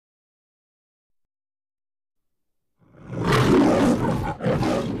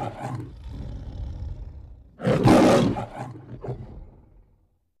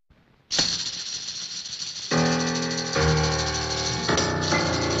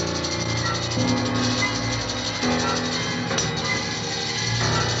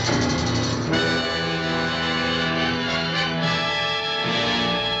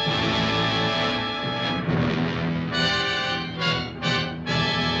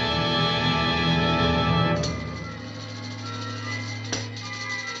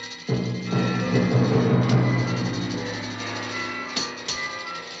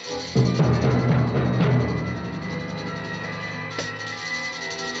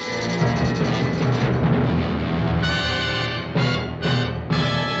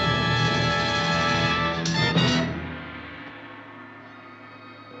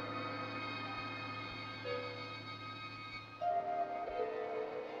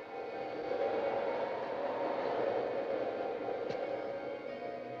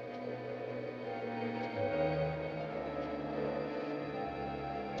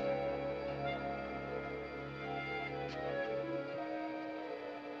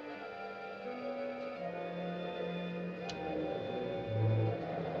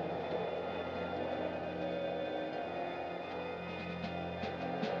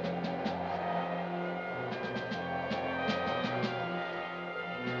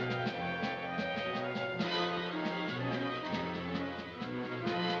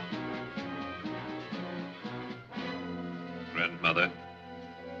Grandmother.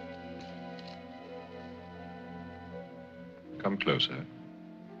 Come closer.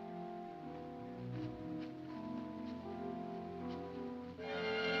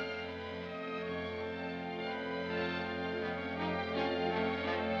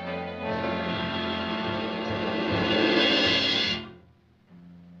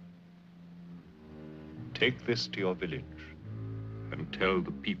 Take this to your village and tell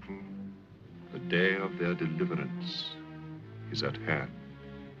the people the day of their deliverance is at hand.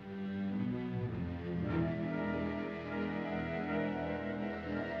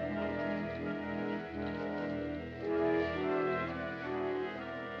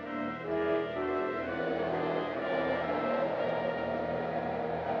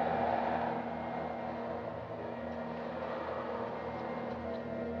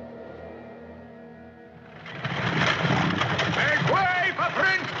 Make way for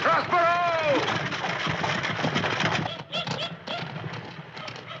Prince Prospero!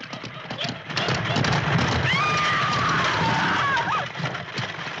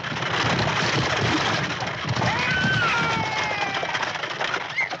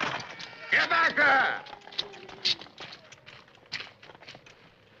 Get back there!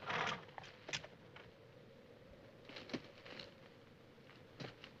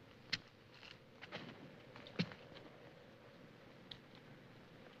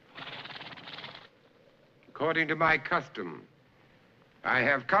 According to my custom, I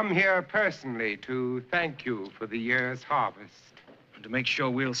have come here personally to thank you for the year's harvest. And to make sure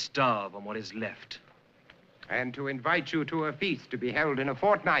we'll starve on what is left. And to invite you to a feast to be held in a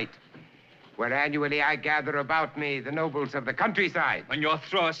fortnight, where annually I gather about me the nobles of the countryside. And you'll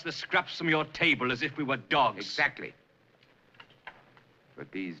throw us the scraps from your table as if we were dogs. Exactly.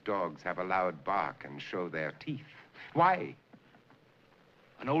 But these dogs have a loud bark and show their teeth. Why?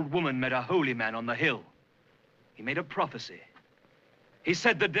 An old woman met a holy man on the hill. He made a prophecy. He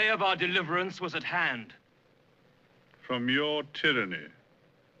said the day of our deliverance was at hand. From your tyranny.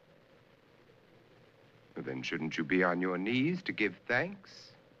 Well, then shouldn't you be on your knees to give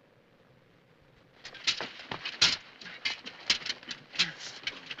thanks?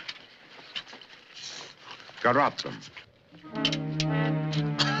 Garrot them.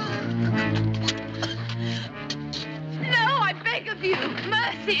 No, I beg of you.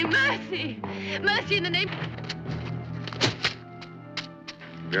 Mercy, mercy. Mercy in the name...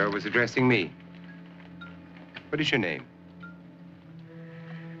 The girl was addressing me. What is your name?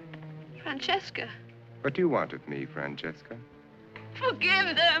 Francesca. What do you want of me, Francesca?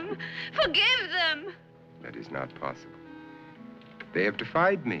 Forgive them. Forgive them. That is not possible. They have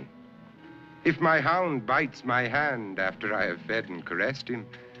defied me. If my hound bites my hand after I have fed and caressed him,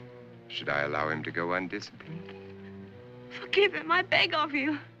 should I allow him to go undisciplined? Forgive him, I beg of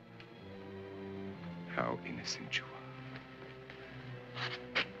you. How innocent you are.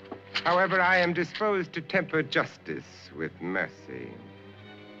 However, I am disposed to temper justice with mercy.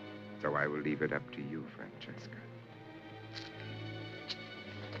 So I will leave it up to you, Francesca.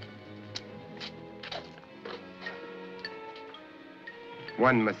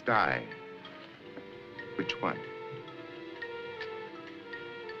 One must die. Which one?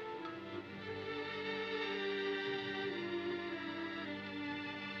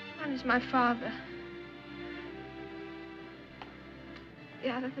 One is my father. The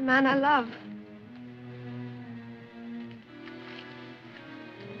other, the man I love.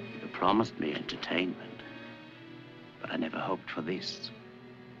 You promised me entertainment, but I never hoped for this.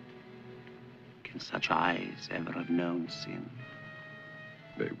 Can such eyes ever have known sin?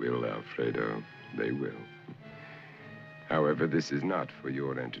 They will, Alfredo. They will. However, this is not for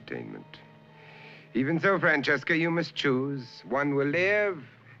your entertainment. Even so, Francesca, you must choose. One will live,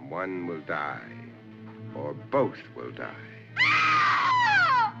 one will die. Or both will die.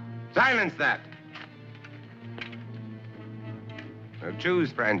 Silence that! Now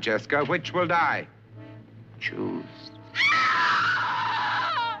choose, Francesca. Which will die? Choose.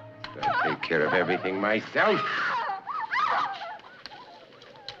 I'll take care of everything myself.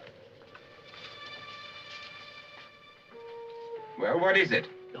 Well, what is it?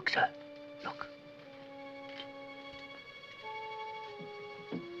 Look, sir. Look.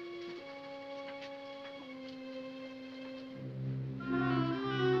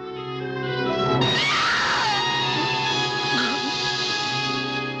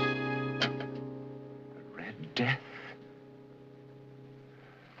 A Red Death?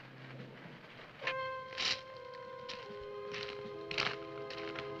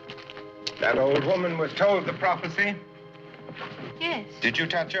 That old woman was told the prophecy. Yes. Did you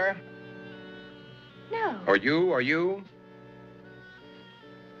touch her? No. Or you?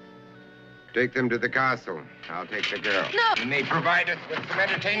 Take them to the castle. I'll take the girl. No. You may provide us with some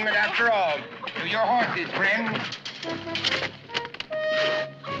entertainment after all. To your horses, friends.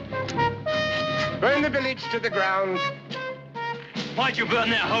 Burn the village to the ground. Why'd you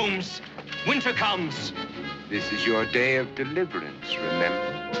burn their homes? Winter comes. This is your day of deliverance,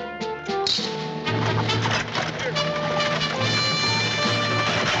 remember?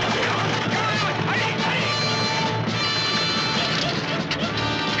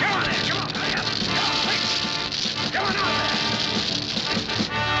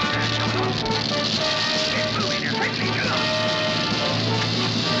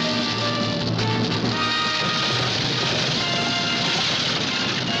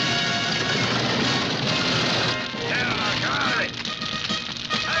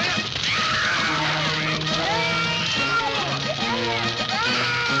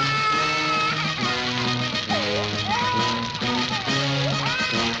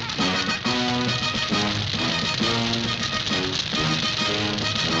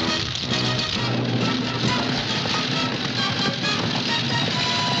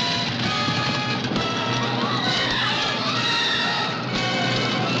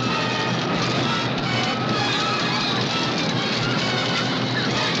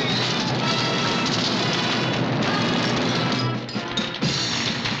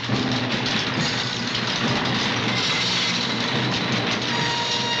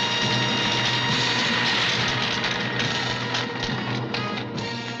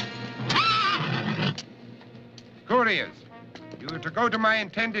 Couriers, you are to go to my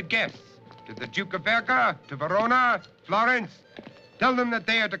intended guests, to the Duke of Verga, to Verona, Florence. Tell them that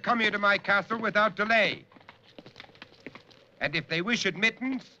they are to come here to my castle without delay. And if they wish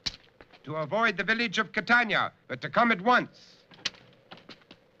admittance, to avoid the village of Catania, but to come at once.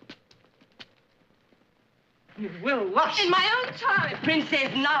 You will what? In my own time.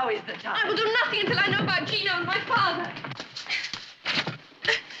 Princess, now is the time. I will do nothing until I know about Gino and my father.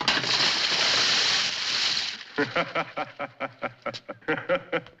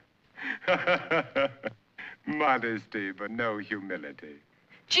 Modesty, but no humility.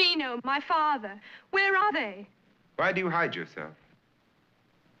 Gino, my father. Where are they? Why do you hide yourself?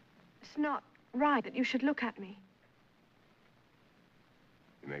 It's not right that you should look at me.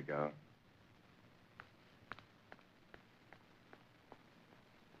 You may go.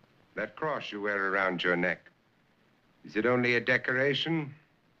 That cross you wear around your neck, is it only a decoration,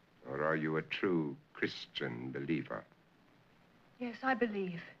 or are you a true Christian believer? Yes, I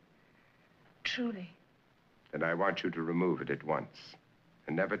believe. Truly. Then I want you to remove it at once,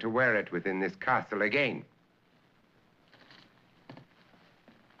 and never to wear it within this castle again.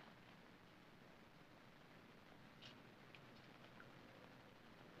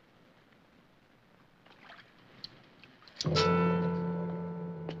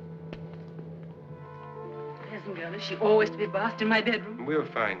 Peasant girl, is she always to be basked in my bedroom? We'll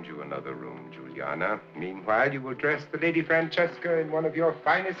find you another room, Juliana. Meanwhile, you will dress the Lady Francesca in one of your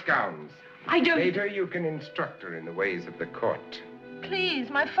finest gowns. I don't... Later, you can instruct her in the ways of the court.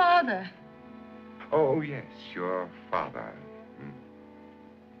 Please, my father. Oh, yes, your father.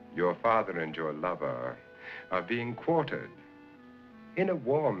 Your father and your lover are being quartered in a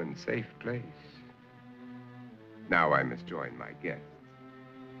warm and safe place. Now I must join my guests.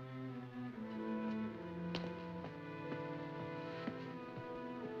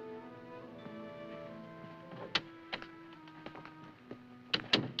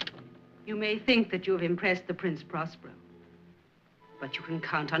 You may think that you have impressed the Prince Prospero, but you can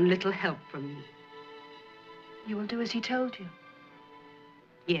count on little help from me. You will do as he told you.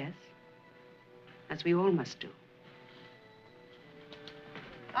 Yes, as we all must do.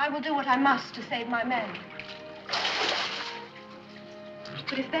 I will do what I must to save my men.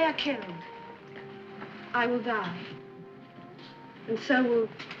 But if they are killed, I will die. And so will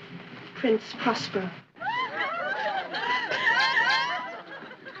Prince Prospero.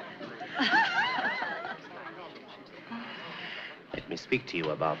 Let me speak to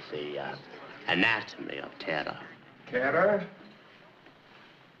you about the anatomy of terror. Terror?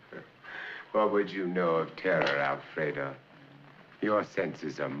 What would you know of terror, Alfredo? Your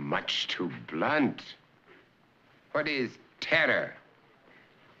senses are much too blunt. What is terror?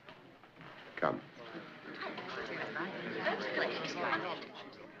 Come.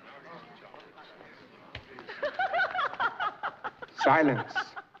 Silence.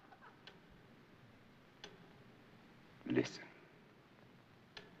 Listen.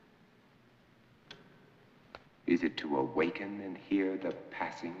 Is it to awaken and hear the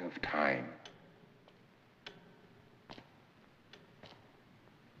passing of time?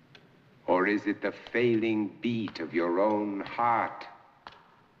 Or is it the failing beat of your own heart?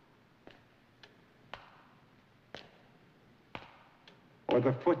 Or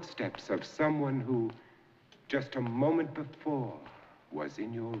the footsteps of someone who, just a moment before, was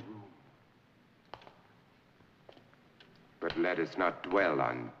in your room? But let us not dwell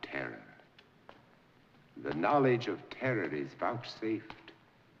on terror. The knowledge of terror is vouchsafed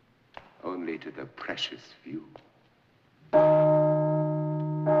only to the precious few.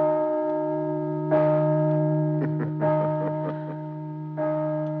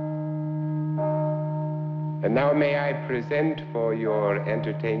 And now may I present for your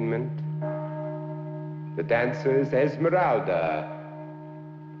entertainment the dancers Esmeralda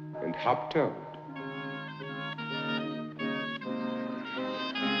and Hop-Toad.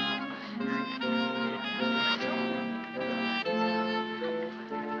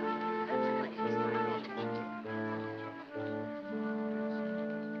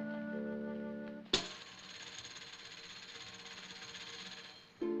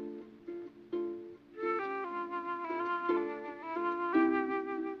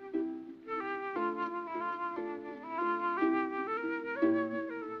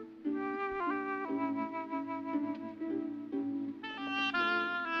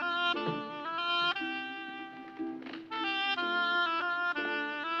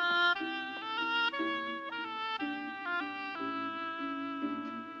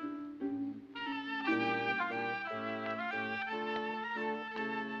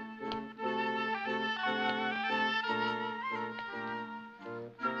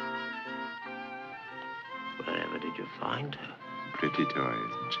 Wherever did you find her? Pretty toy,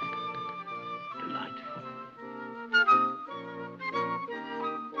 isn't she? Delightful.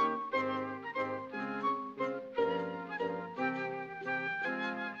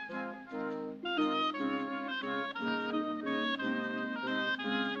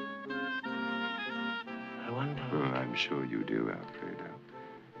 I wonder... Oh, I'm sure you do, Alfredo.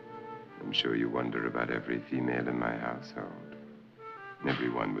 I'm sure you wonder about every female in my household.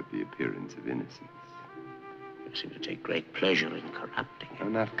 Everyone with the appearance of innocence. You seem to take great pleasure in corrupting him.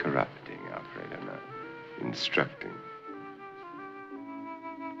 I'm not corrupting, Alfredo, not instructing.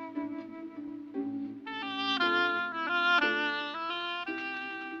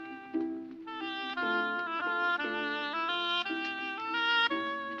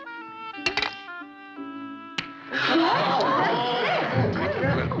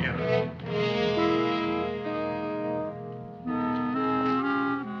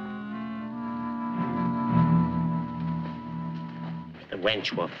 If the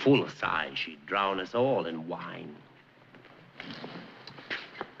wench were full size, she'd drown us all in wine.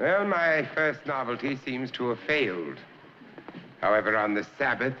 Well, my first novelty seems to have failed. However, on the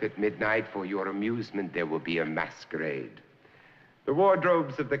Sabbath at midnight, for your amusement, there will be a masquerade. The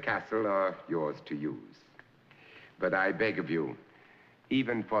wardrobes of the castle are yours to use. But I beg of you,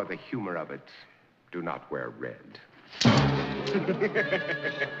 even for the humor of it, do not wear red. You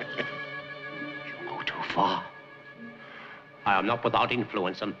go too far. I am not without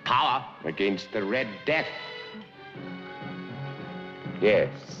influence and power. Against the Red Death.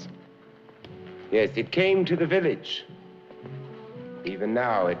 Yes. Yes, it came to the village. Even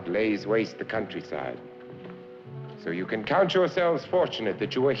now, it lays waste the countryside. So you can count yourselves fortunate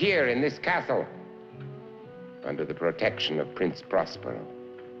that you are here in this castle, under the protection of Prince Prospero.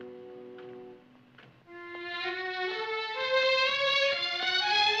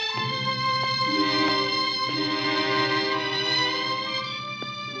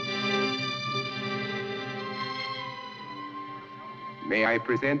 May I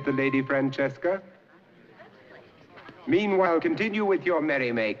present the Lady Francesca? Meanwhile, continue with your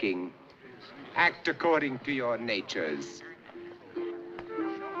merrymaking. Act according to your natures.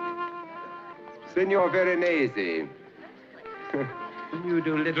 Signor Veronese, you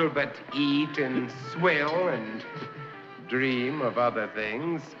do little but eat and swill and dream of other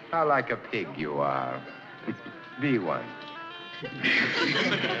things. How like a pig you are. Be one.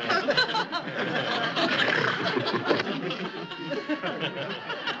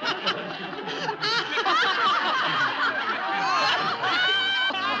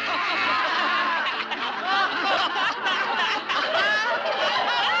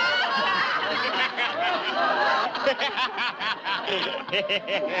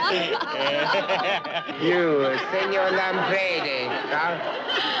 You, Senor Lampredi, huh?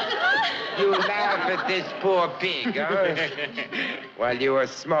 You laugh at this poor pig, huh? While you are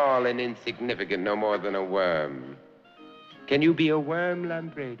small and insignificant, no more than a worm. Can you be a worm,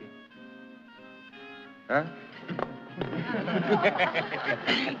 Lampredi? Huh?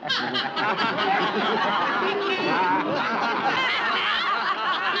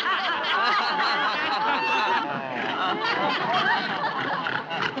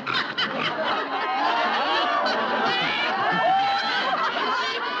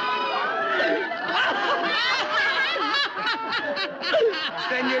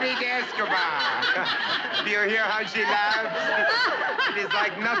 Senorita Escobar, do you hear how she laughs? It is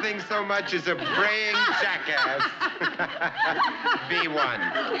like nothing so much as a braying jackass. Be one.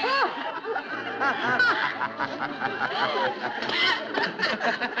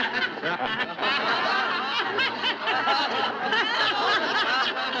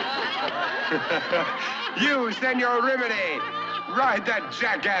 You, Senor Rimini, ride that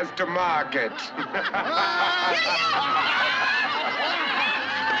jackass to market.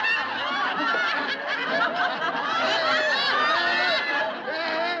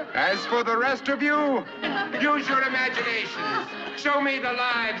 As for the rest of you, use your imaginations. Show me the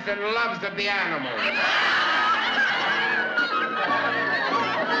lives and loves of the animals.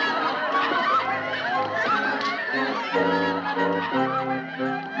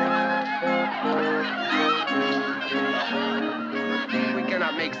 We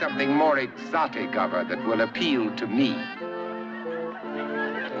cannot make something more exotic of her that will appeal to me.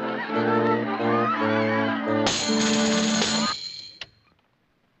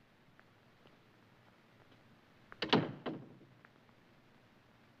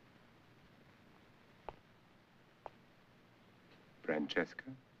 Francesca?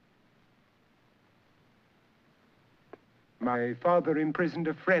 My father imprisoned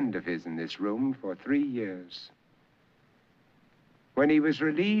a friend of his in this room for 3 years. When he was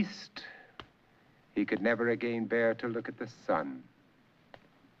released, he could never again bear to look at the sun,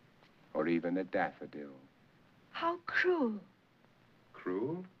 or even a daffodil. How cruel.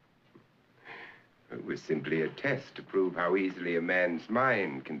 Cruel? It was simply a test to prove how easily a man's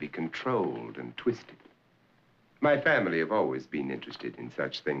mind can be controlled and twisted. My family have always been interested in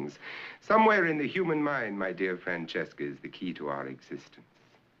such things. Somewhere in the human mind, my dear Francesca, is the key to our existence.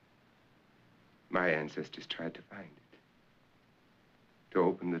 My ancestors tried to find it, to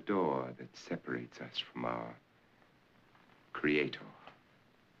open the door that separates us from our Creator.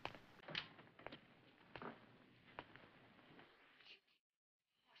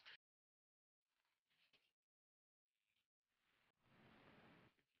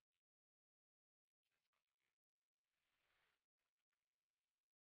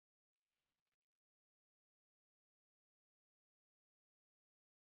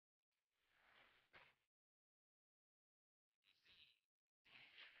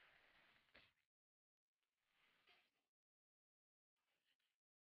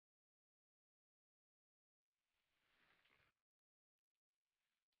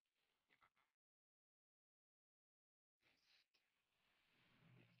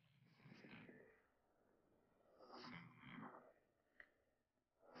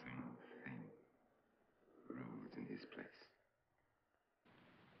 Rose in his place.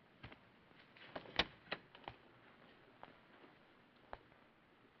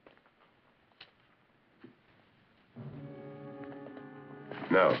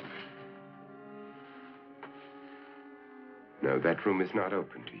 No. No, that room is not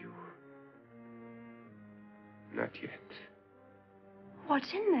open to you. Not yet.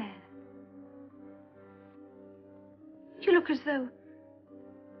 What's in there? You look as though...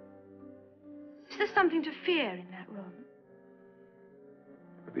 Is there something to fear in that room?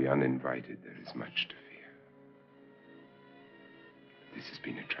 For the uninvited, there is much to fear. This has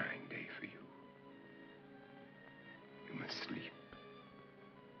been a trying day for you. You must sleep.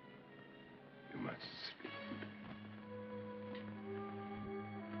 You must sleep.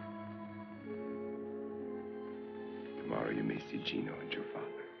 me see Gino and your father.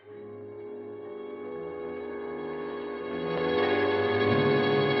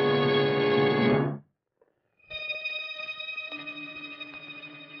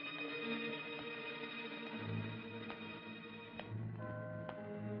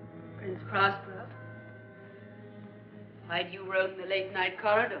 Prince Prospero, why do you roam the late-night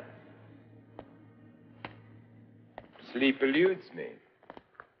corridor? Sleep eludes me.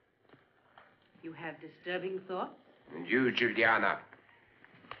 You have disturbing thoughts? And you, Juliana,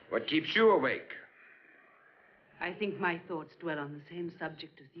 what keeps you awake? I think my thoughts dwell on the same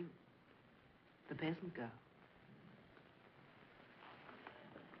subject as you. The peasant girl.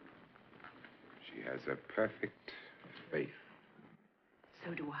 She has a perfect faith.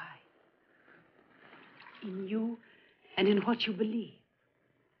 So do I. In you and in what you believe.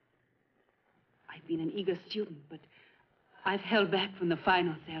 I've been an eager student, but I've held back from the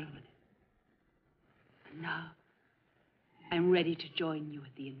final ceremony. And now, I'm ready to join you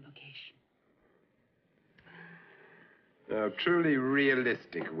at the invocation. Now, truly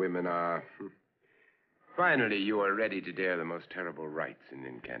realistic women are. Finally, you are ready to dare the most terrible rites and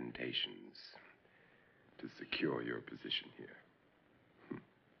incantations to secure your position here.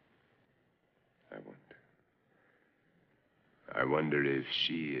 I wonder if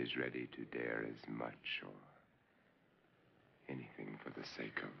she is ready to dare as much or anything for the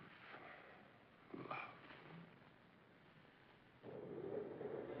sake of love.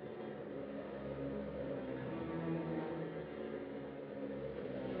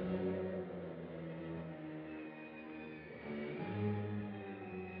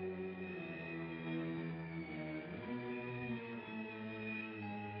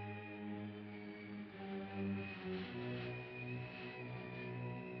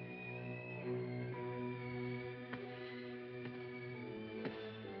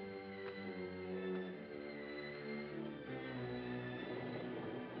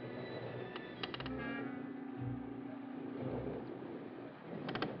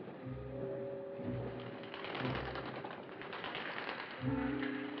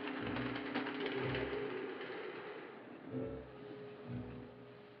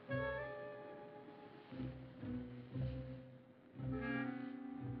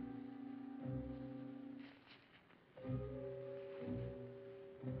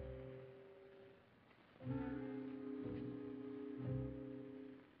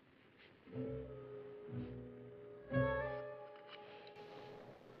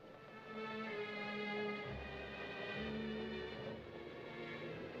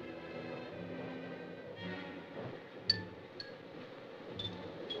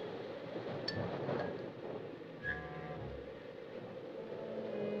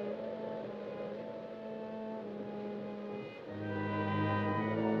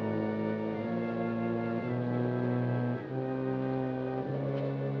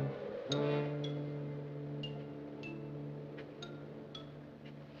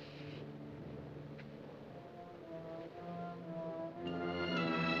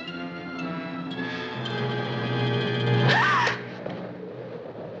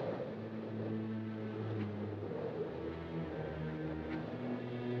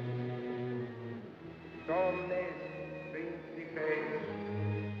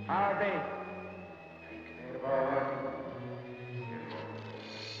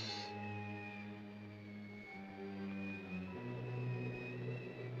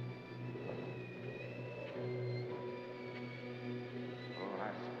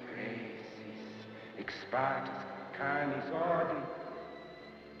 Expartas canis odi.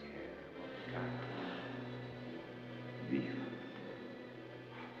 Viva.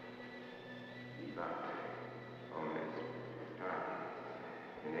 Viva. Omnes statis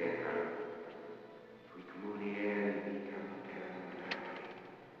in aether. Qui communiere vicam terra.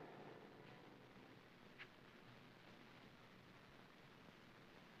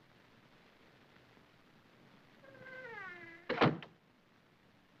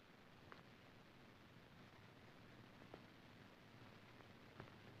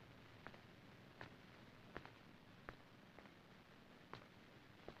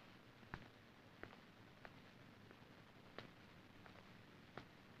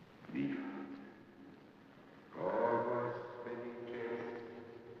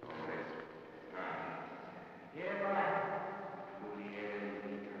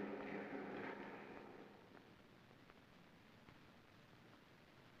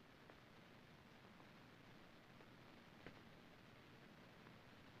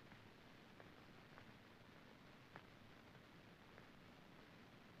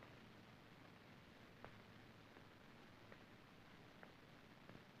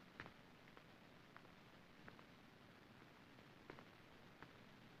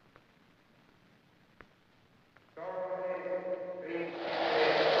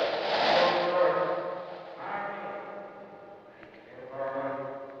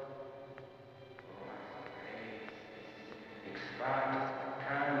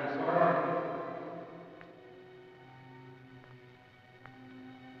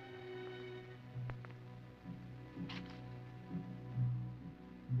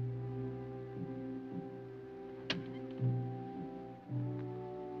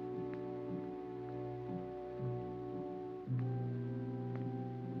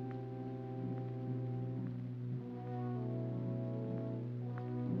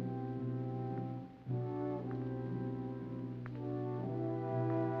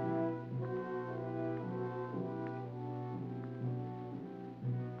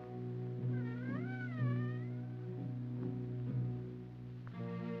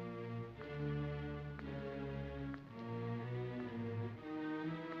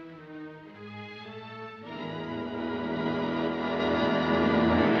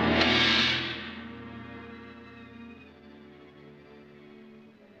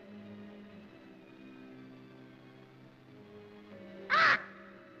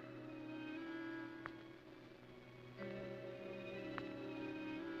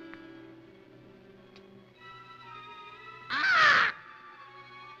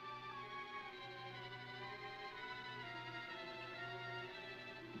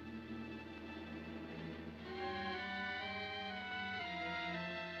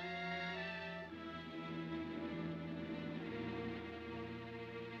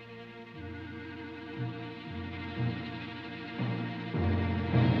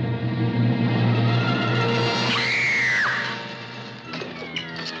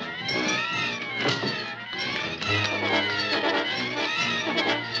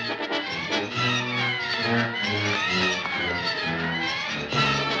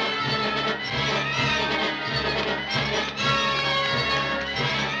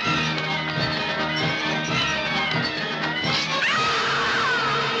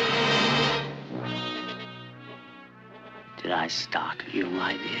 startle you,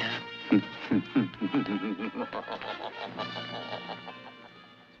 my dear?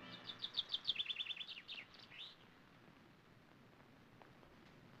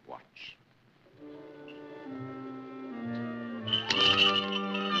 Watch.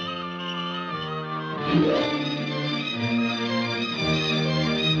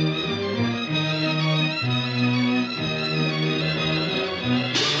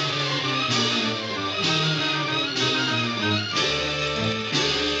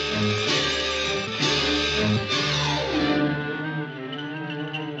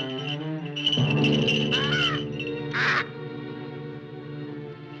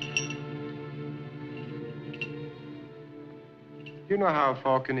 You know how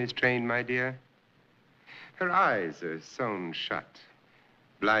Falcon is trained, my dear? Her eyes are sewn shut.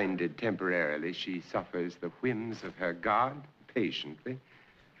 Blinded temporarily, she suffers the whims of her God patiently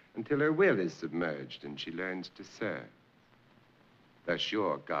until her will is submerged and she learns to serve. Thus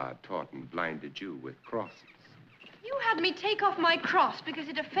your God taught and blinded you with crosses. You had me take off my cross because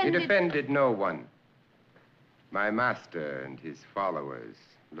it offended... It offended no one. My master and his followers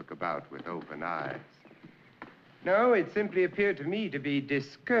look about with open eyes. No, it simply appeared to me to be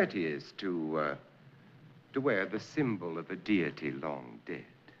discourteous to wear the symbol of a deity long dead.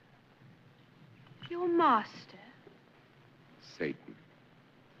 Your master? Satan,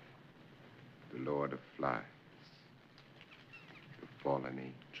 the Lord of Flies, the fallen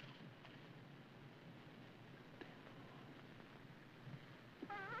angel.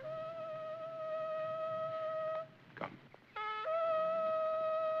 Come.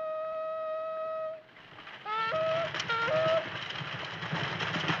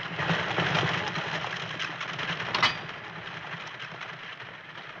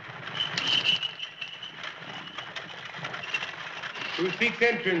 Who seeks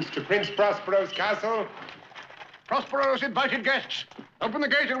entrance to Prince Prospero's castle? Prospero's invited guests. Open the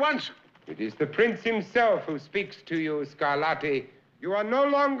gate at once. It is the prince himself who speaks to you, Scarlatti. You are no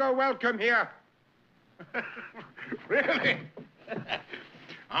longer welcome here. Really?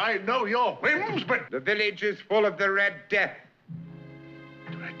 I know your whims, but... The village is full of the Red Death.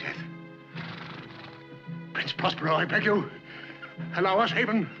 The Red Death? Prince Prospero, I beg you. Allow us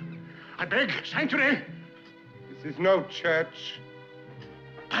haven. I beg sanctuary. This is no church.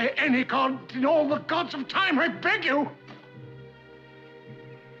 By any god in all the gods of time, I beg you.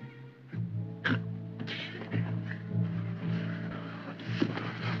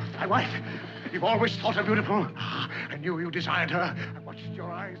 My wife, you've always thought her beautiful. I knew you desired her. I watched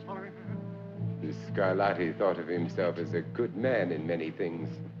your eyes following her. This Scarlatti thought of himself as a good man in many things.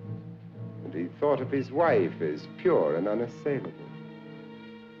 And he thought of his wife as pure and unassailable.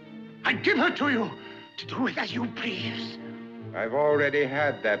 I give her to you to do with as you please. I've already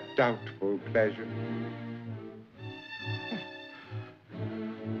had that doubtful pleasure.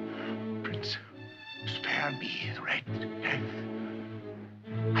 Prince, spare me the Red Death.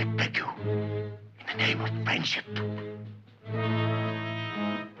 I beg you, in the name of friendship.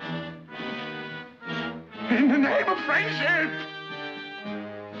 In the name of friendship!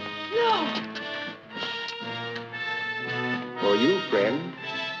 No! For you, friend.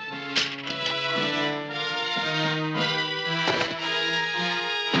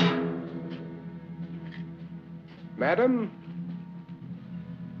 Madam,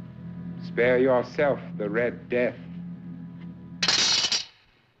 spare yourself the Red Death.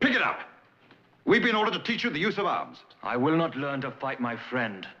 Pick it up. We've been ordered to teach you the use of arms. I will not learn to fight my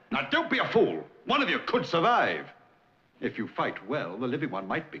friend. Now, don't be a fool. One of you could survive. If you fight well, the living one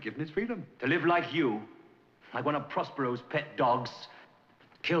might be given his freedom. To live like you, like one of Prospero's pet dogs,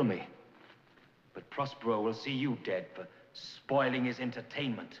 kill me. But Prospero will see you dead for spoiling his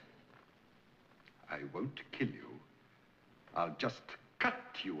entertainment. I won't kill you. I'll just cut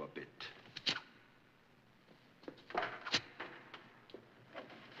you a bit.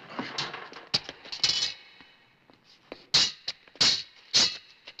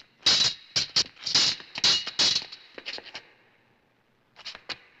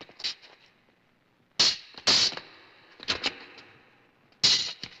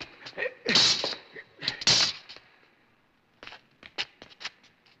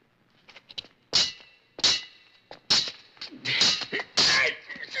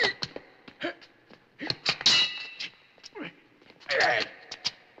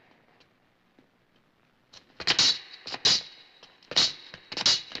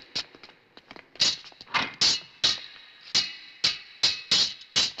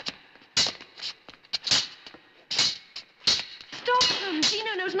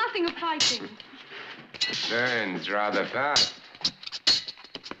 Zeno knows nothing of fighting. Learns rather fast.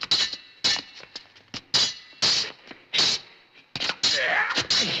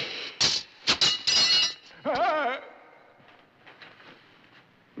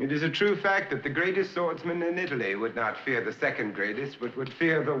 It is a true fact that the greatest swordsman in Italy would not fear the second greatest, but would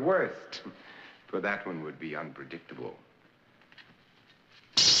fear the worst. For that one would be unpredictable.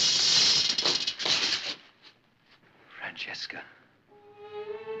 Francesca,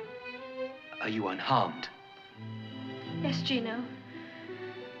 are you unharmed? Yes, Gino.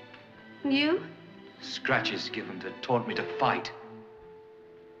 And you? Scratches given to taunt me to fight.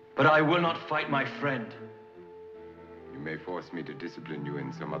 But I will not fight my friend. You may force me to discipline you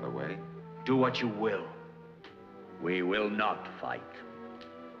in some other way. Do what you will. We will not fight.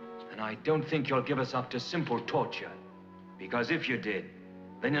 And I don't think you'll give us up to simple torture. Because if you did,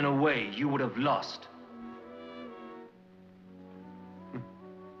 then in a way you would have lost.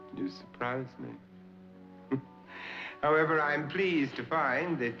 You surprise me. However, I'm pleased to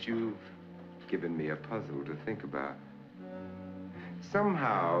find that you've given me a puzzle to think about.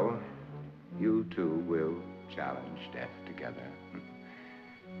 Somehow, you two will challenge death together.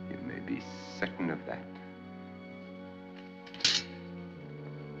 You may be certain of that.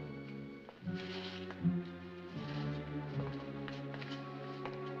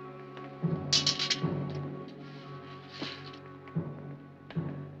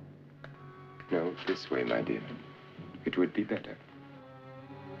 No, this way, my dear. It would be better.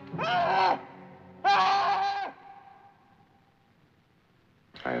 I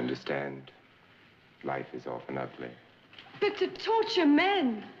understand. Life is often ugly. But to torture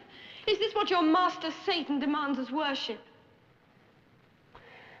men, is this what your master Satan demands as worship?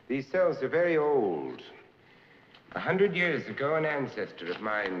 These cells are very old. 100 years ago, an ancestor of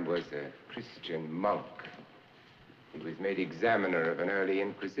mine was a Christian monk. He was made examiner of an early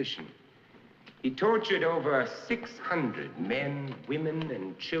Inquisition. He tortured over 600 men, women,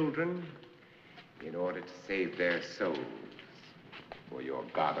 and children in order to save their souls for your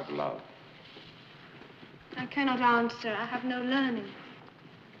God of love. I cannot answer. I have no learning.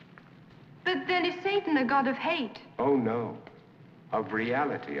 But then is Satan a god of hate? Oh, no. Of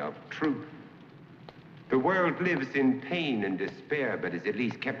reality, of truth. The world lives in pain and despair, but is at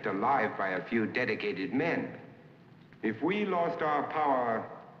least kept alive by a few dedicated men. If we lost our power,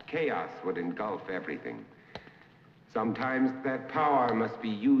 chaos would engulf everything. Sometimes that power must be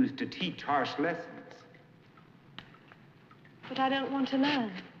used to teach harsh lessons. But I don't want to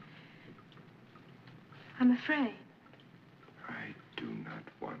learn. I'm afraid. I do not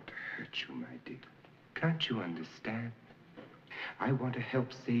want to hurt you, my dear. Can't you understand? I want to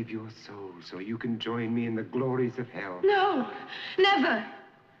help save your soul so you can join me in the glories of hell. No, never.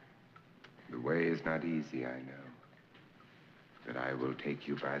 The way is not easy, I know. But I will take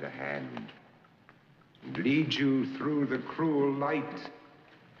you by the hand and lead you through the cruel light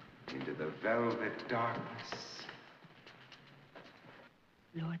into the velvet darkness.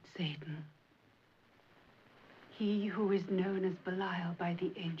 Lord Satan, he who is known as Belial by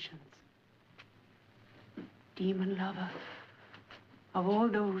the ancients, demon lover of all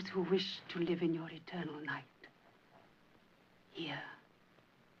those who wish to live in your eternal night, here,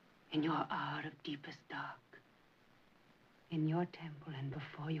 in your hour of deepest dark, in your temple and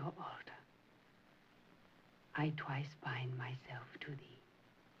before your altar, I twice bind myself to thee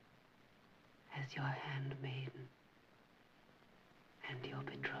as your handmaiden and your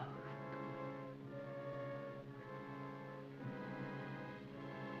betrothed.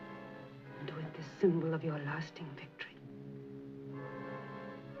 And with the symbol of your lasting victory,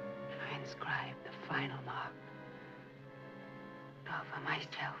 I inscribe the final mark to offer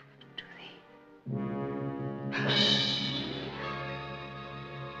myself to thee.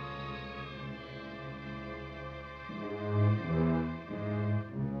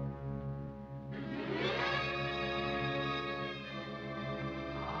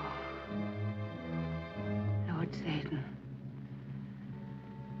 Satan,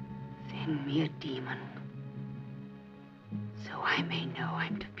 send me a demon so I may know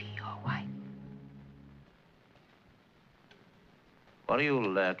I'm to be your wife. What are you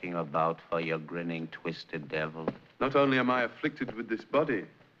lurking about for, you grinning, twisted devil? Not only am I afflicted with this body,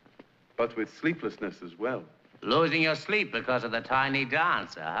 but with sleeplessness as well. Losing your sleep because of the tiny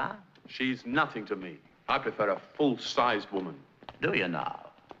dancer, huh? She's nothing to me. I prefer a full-sized woman. Do you now?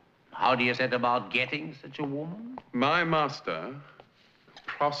 How do you set about getting such a woman? My master,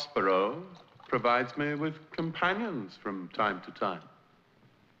 Prospero, provides me with companions from time to time.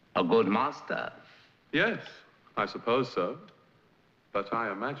 A good master? Yes, I suppose so. But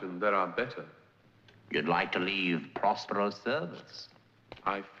I imagine there are better. You'd like to leave Prospero's service?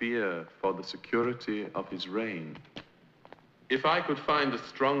 I fear for the security of his reign. If I could find a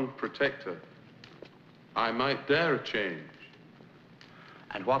strong protector, I might dare a change.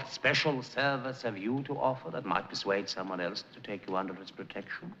 And what special service have you to offer that might persuade someone else to take you under its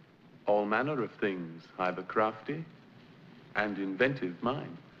protection? All manner of things. I've a crafty and inventive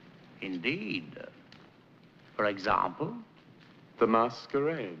mind. Indeed. For example? The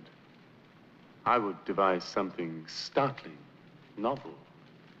masquerade. I would devise something startling, novel,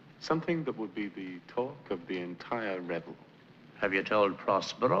 something that would be the talk of the entire revel. Have you told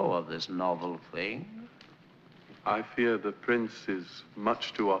Prospero of this novel thing? I fear the prince is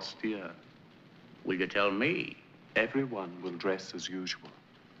much too austere. Will you tell me? Everyone will dress as usual.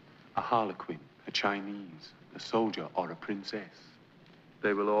 A harlequin, a Chinese, a soldier, or a princess.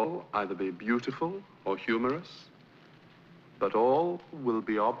 They will all either be beautiful or humorous, but all will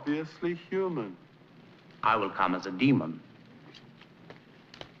be obviously human. I will come as a demon.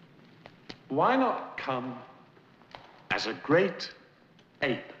 Why not come as a great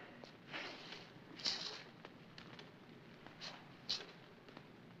ape?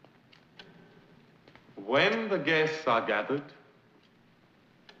 When the guests are gathered,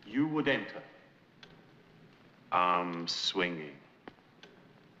 you would enter, arms swinging,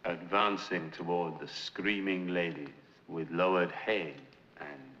 advancing toward the screaming ladies with lowered head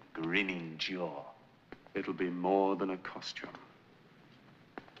and grinning jaw. It'll be more than a costume.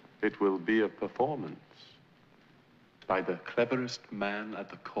 It will be a performance by the cleverest man at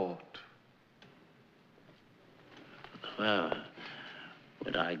the court. Well,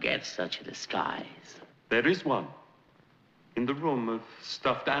 would I get such a disguise? There is one in the room of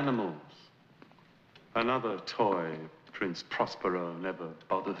stuffed animals. Another toy Prince Prospero never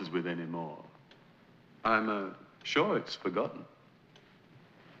bothers with anymore. I'm sure it's forgotten.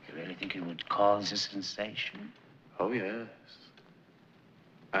 You really think it would cause a sensation? Oh, yes.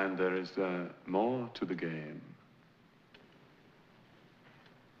 And there is more to the game.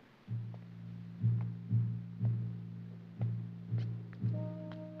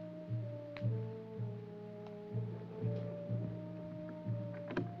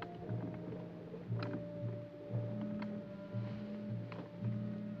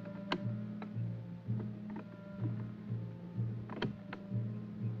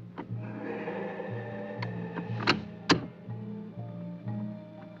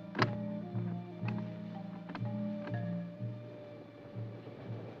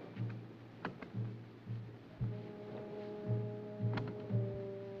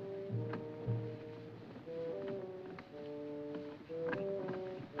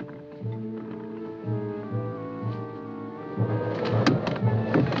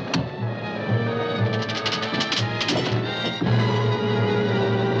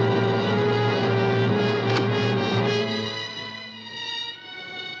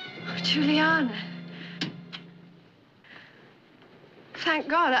 Juliana. Thank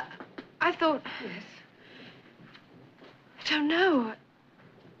God. I thought... Yes? I don't know.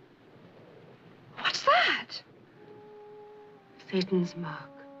 What's that? Satan's mark.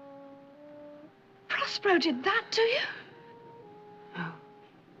 Prospero did that to you? No.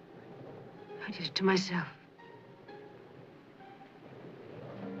 I did it to myself.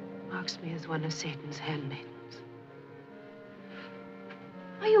 Marks me as one of Satan's handmaidens.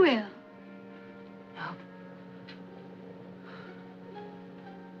 Are you ill? No.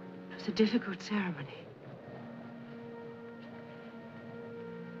 It was a difficult ceremony.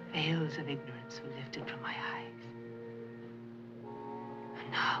 Veils of ignorance were lifted from my eyes.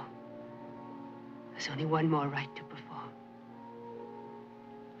 And now, there's only one more rite to perform.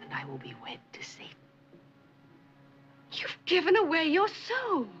 And I will be wed to Satan. You've given away your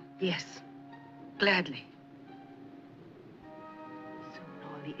soul. Yes, gladly. Soon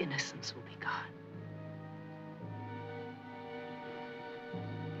all the innocence will be gone.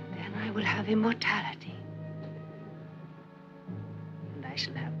 Then I will have immortality. And I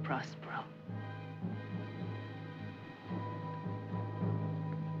shall have Prospero.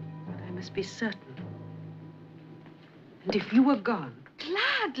 But I must be certain. And if you were gone...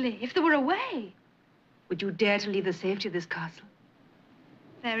 Gladly, if there were a way. Would you dare to leave the safety of this castle?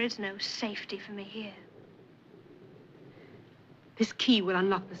 There is no safety for me here. This key will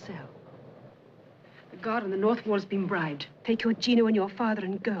unlock the cell. The guard on the north wall has been bribed. Take your Gino and your father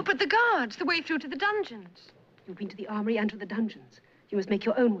and go. Oh, but the guards, the way through to the dungeons. You've been to the armory and to the dungeons. You must make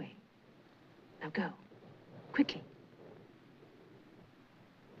your own way. Now go. Quickly.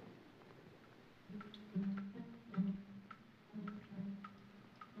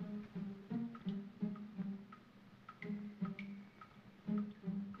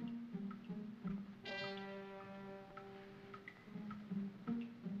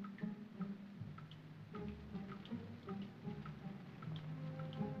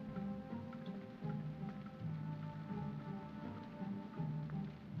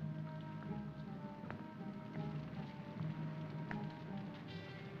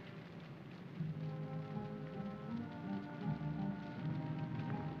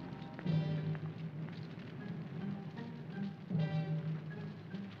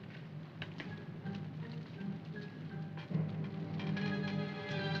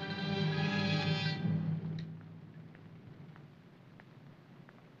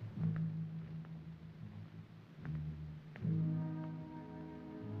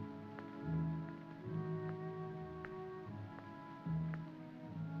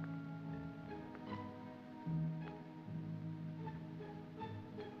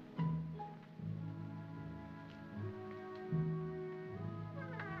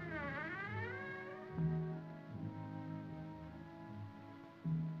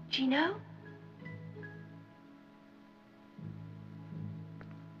 Gino?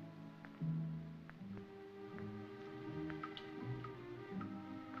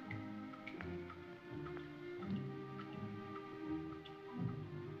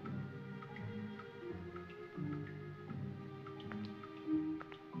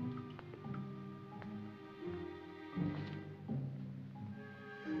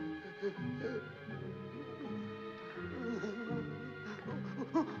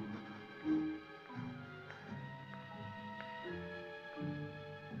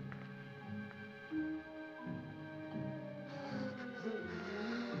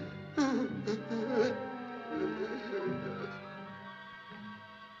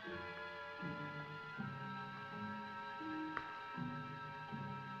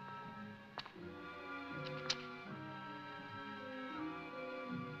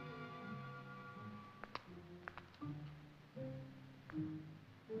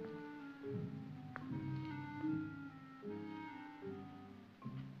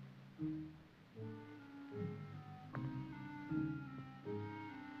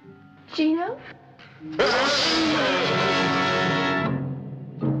 Gino?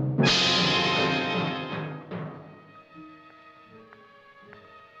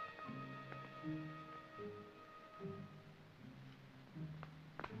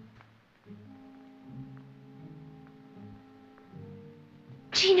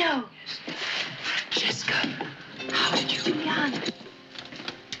 Gino! Francesca, how did you... Juliana.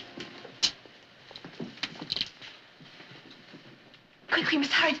 Quick, we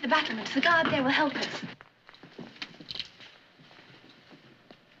must hurry to the battlements. The guard there will help us.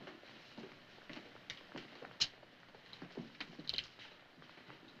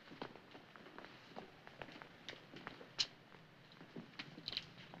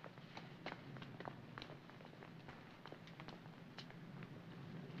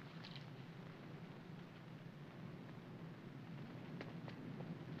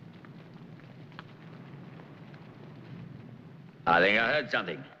 I think I heard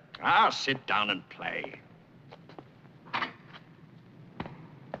something. I'll sit down and play.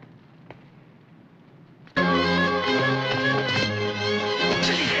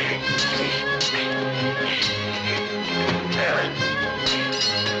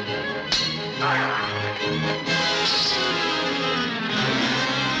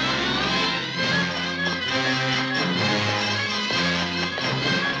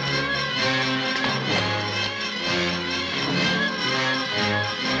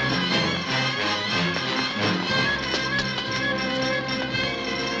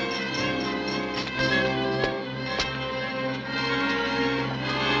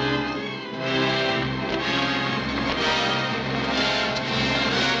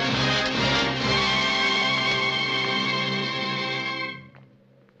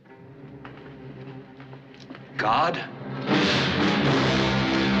 God?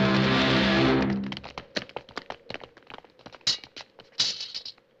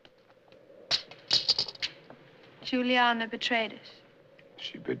 Juliana betrayed us.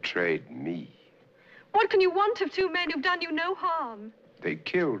 She betrayed me. What can you want of two men who've done you no harm? They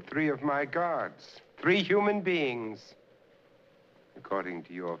killed 3 of my guards, 3 human beings. According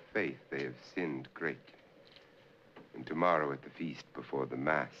to your faith, they have sinned greatly. And tomorrow at the feast before the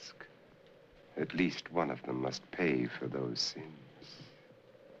Masque, at least one of them must pay for those sins.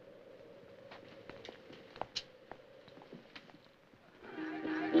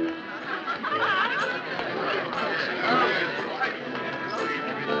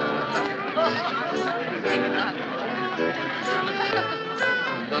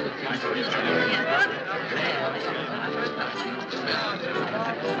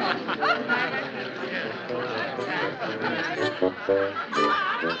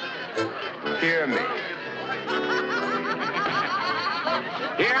 Hear me.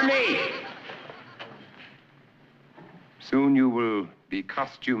 Hear me! Soon you will be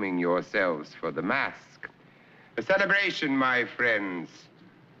costuming yourselves for the Masque. A celebration, my friends.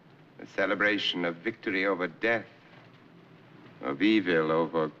 A celebration of victory over death, of evil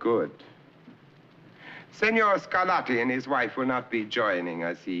over good. Senor Scarlatti and his wife will not be joining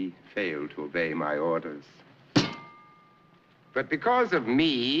as he failed to obey my orders. But because of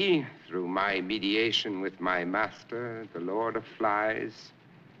me, through my mediation with my master, the Lord of Flies,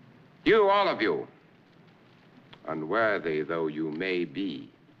 you, all of you, unworthy though you may be,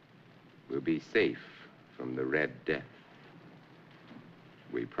 will be safe from the Red Death.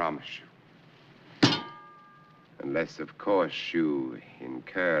 We promise you. Unless, of course, you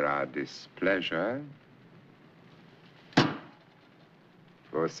incur our displeasure.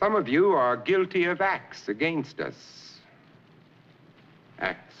 For some of you are guilty of acts against us.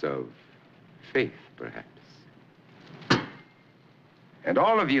 acts of faith, perhaps. And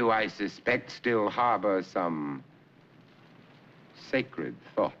all of you, I suspect, still harbor some sacred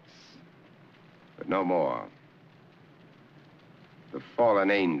thoughts. But no more. The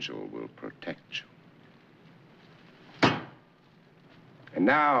fallen angel will protect you. And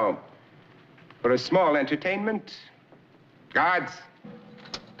now, for a small entertainment, guards.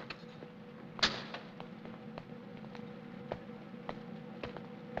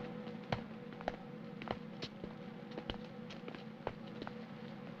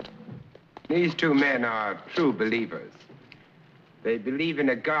 These two men are true believers. They believe in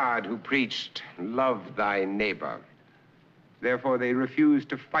a God who preached, love thy neighbor. Therefore, they refuse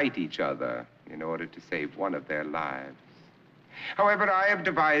to fight each other in order to save one of their lives. However, I have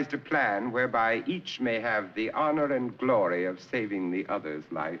devised a plan whereby each may have the honor and glory of saving the other's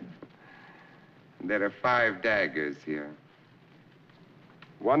life. There are 5 daggers here.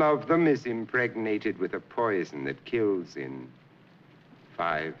 One of them is impregnated with a poison that kills in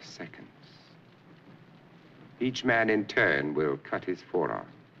 5 seconds. Each man in turn will cut his forearm.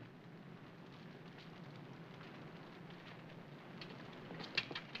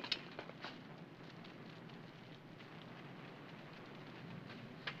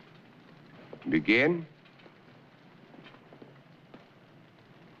 Begin.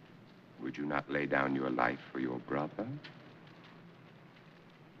 Would you not lay down your life for your brother?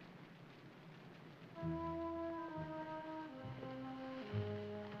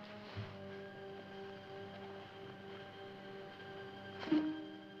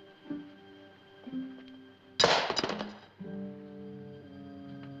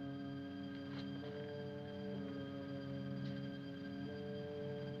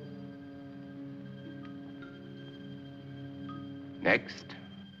 Next.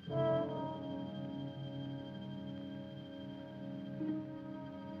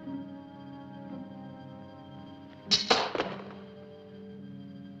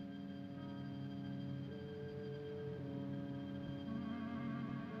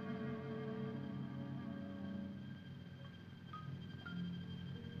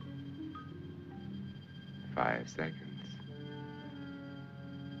 Five seconds.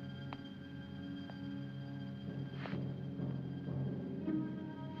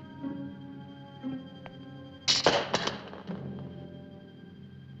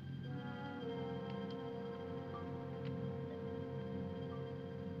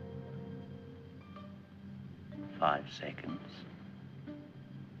 Five seconds.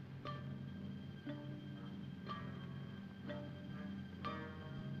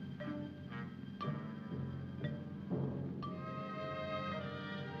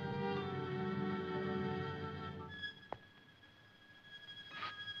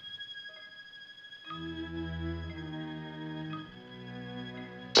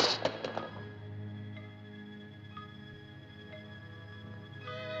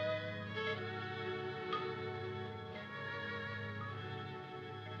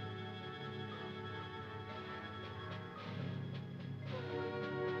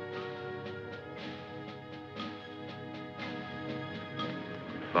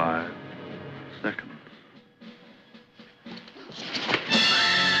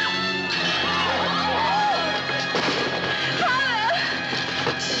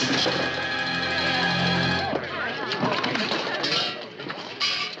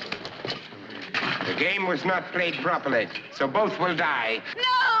 Was not played properly, so both will die.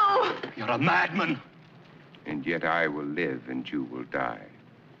 No! You're a madman. And yet I will live and you will die.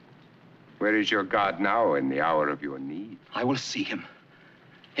 Where is your God now in the hour of your need? I will see him.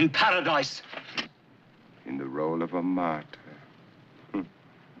 In paradise. In the role of a martyr.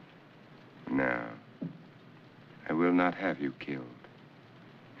 No. I will not have you killed.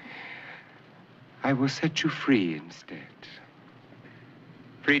 I will set you free instead.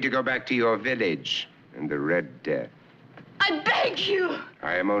 Free to go back to your village and the Red Death. I beg you!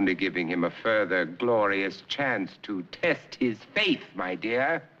 I am only giving him a further glorious chance to test his faith, my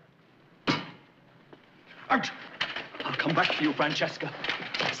dear. Out! I'll come back for you, Francesca.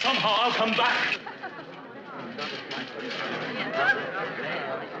 Somehow I'll come back.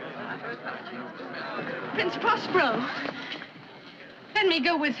 Prince Prospero, let me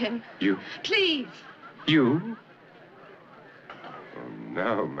go with him. You? Please. You? Oh,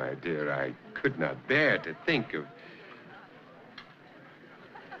 no, my dear, I could not bear to think of...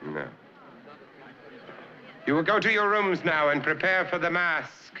 No. You will go to your rooms now and prepare for the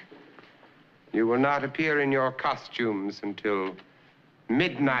masque. You will not appear in your costumes until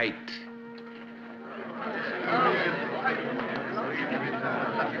midnight.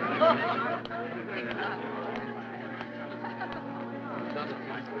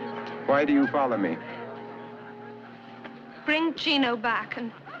 Why do you follow me? Bring Gino back, and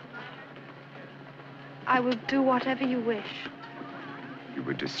I will do whatever you wish. You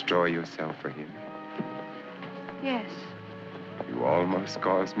would destroy yourself for him? Yes. You almost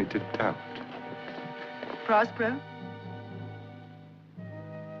caused me to doubt. Prospero?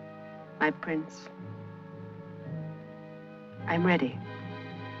 My prince. I'm ready.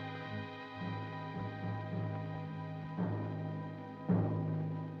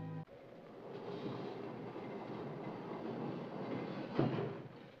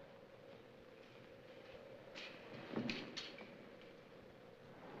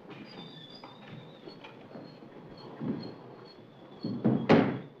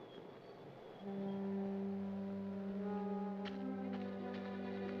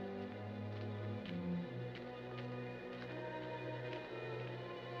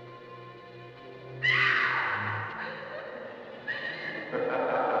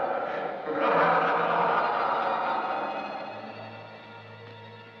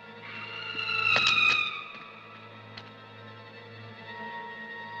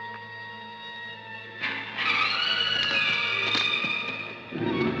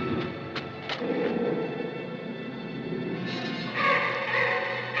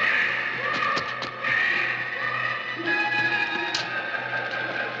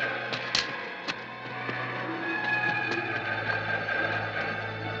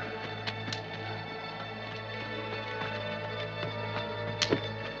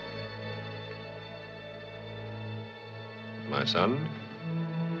 My son,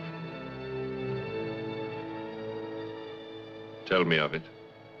 tell me of it.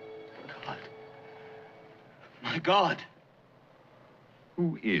 God. My God.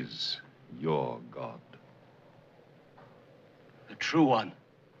 Who is your God? The true one.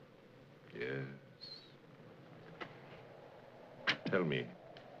 Yes. Tell me.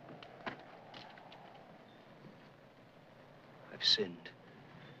 I've sinned.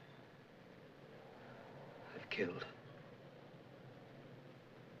 I've killed.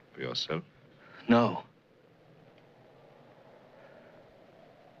 For yourself? No.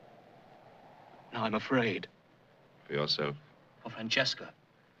 Now I'm afraid. For yourself? For Francesca.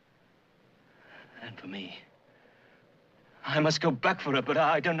 And for me. I must go back for her, but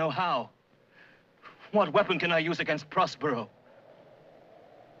I don't know how. What weapon can I use against Prospero?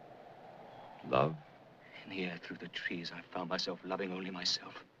 Love? In the air through the trees, I found myself loving only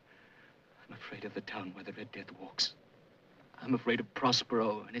myself. I'm afraid of the town where the Red Death walks. I'm afraid of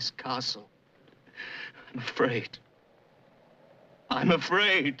Prospero and his castle. I'm afraid. I'm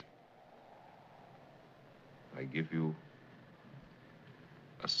afraid. I give you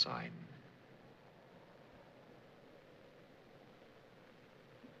a sign.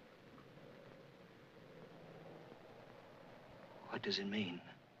 What does it mean?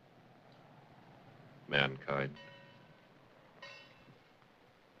 Mankind.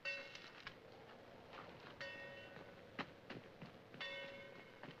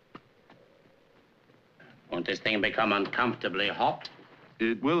 Won't this thing become uncomfortably hot?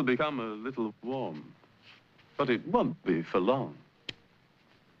 It will become a little warm, but it won't be for long.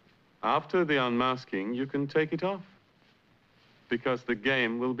 After the unmasking, you can take it off, because the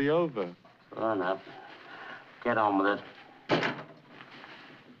game will be over. Well, enough. Get on with it.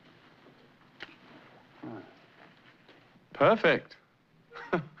 Perfect.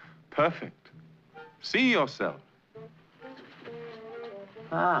 Perfect. See yourself.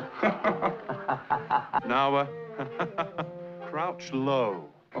 Ah. Now, crouch low.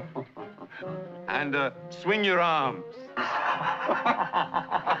 And swing your arms.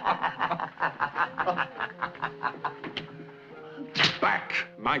 Back,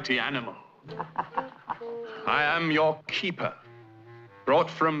 mighty animal. I am your keeper,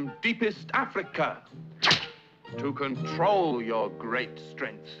 brought from deepest Africa to control your great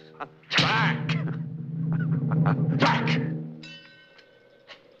strength. Back! Back!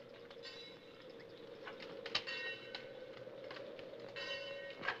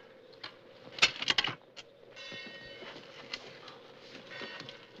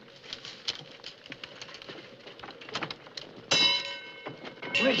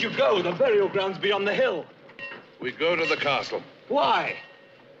 Where'd you go? The burial ground's beyond the hill. We go to the castle Why?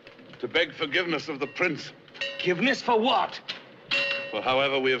 to beg forgiveness of the prince Forgiveness for what? for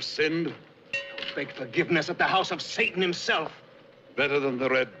however we have sinned. Beg forgiveness at the house of Satan himself. Better than the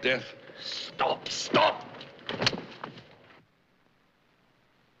Red Death. Stop, stop!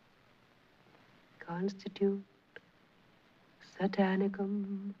 Constitute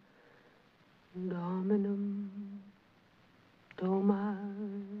Satanicum Dominum Domas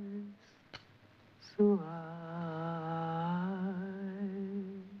Suae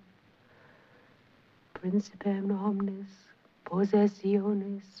Principem omnes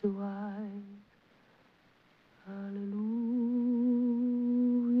possessiones suae. Hallelujah.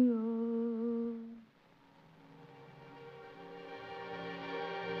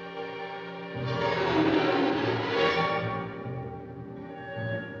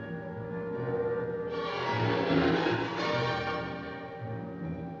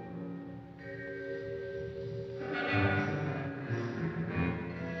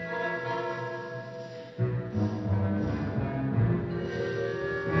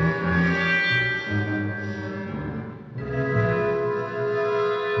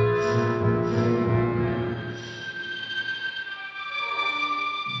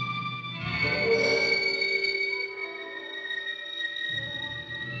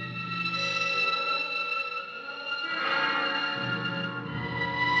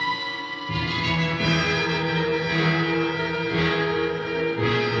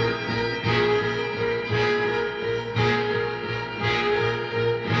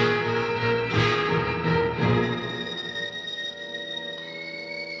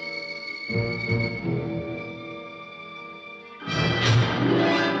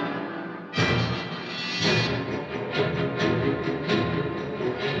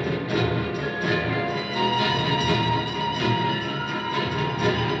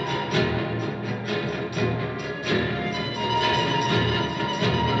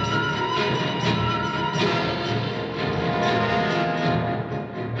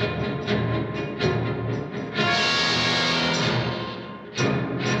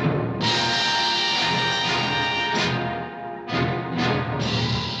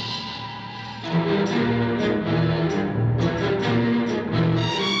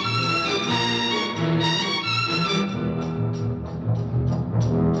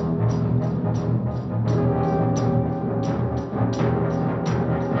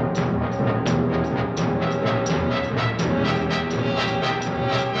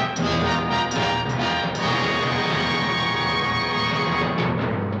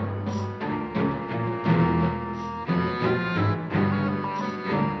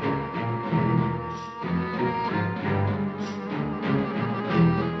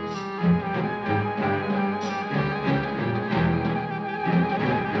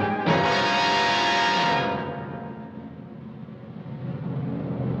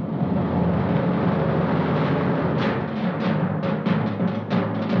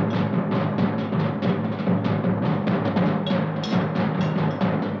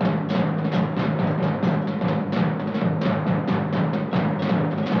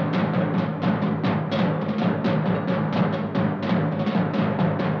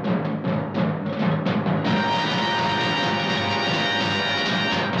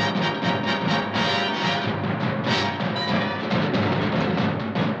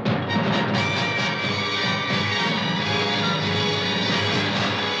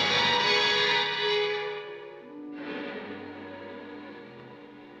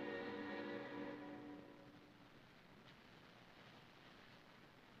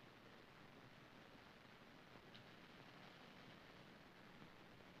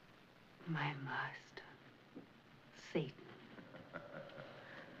 My master, Satan.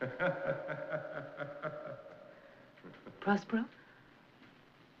 Prospero?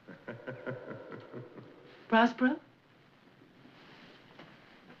 Prospero?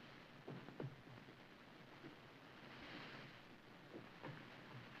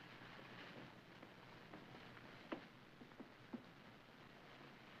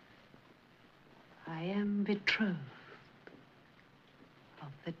 I am betrothed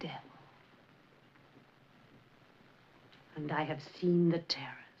of the devil. And I have seen the terrors.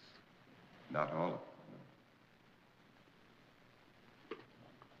 Not all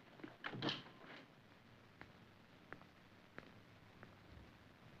of them.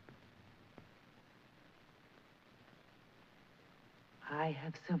 I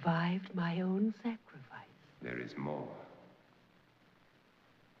have survived my own sacrifice. There is more.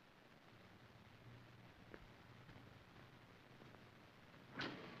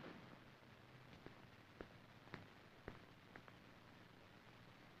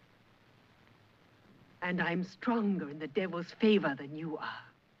 And I'm stronger in the devil's favor than you are.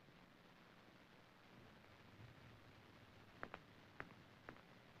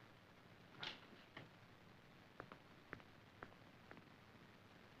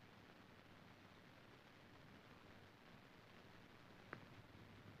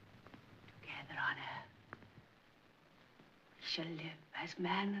 Together on earth, we shall live as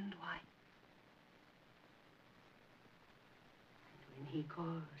man and wife. And when he calls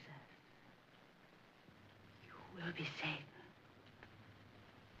us, will be Satan,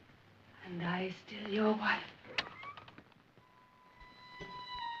 And I still your wife.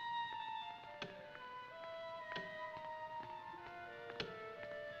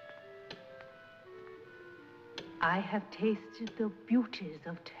 I have tasted the beauties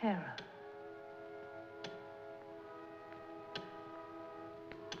of terror.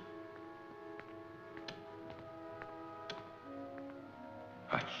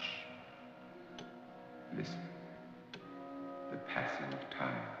 Hush. Listen. The passing of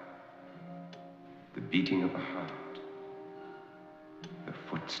time. The beating of a heart. The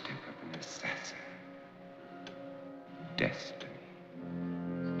footstep of an assassin. Destiny.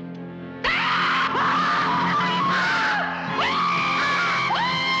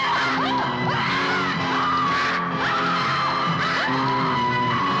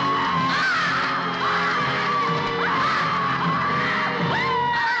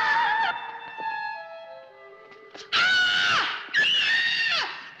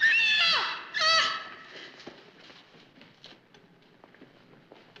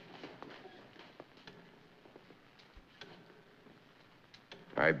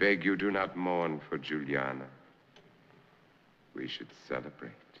 I beg you do not mourn for Juliana. We should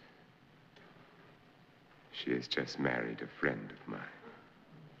celebrate. She has just married a friend of mine.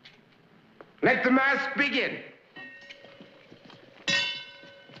 Let the masque begin!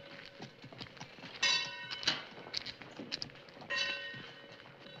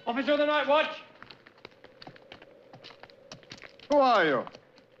 Officer of the Night Watch! Who are you?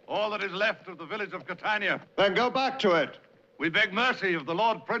 All that is left of the village of Catania. Then go back to it. We beg mercy of the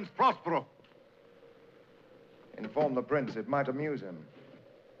Lord Prince Prospero. Inform the prince, it might amuse him.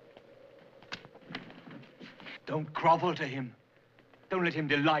 Don't grovel to him. Don't let him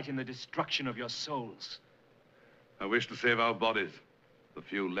delight in the destruction of your souls. I wish to save our bodies, the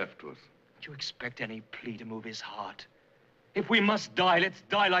few left to us. Do you expect any plea to move his heart? If we must die, let's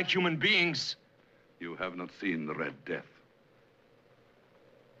die like human beings. You have not seen the Red Death.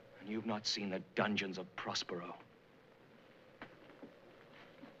 And you've not seen the dungeons of Prospero.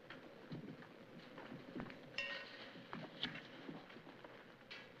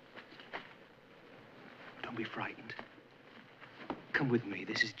 Don't be frightened. Come with me.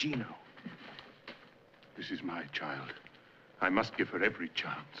 This is Gino. This is my child. I must give her every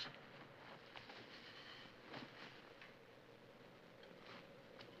chance.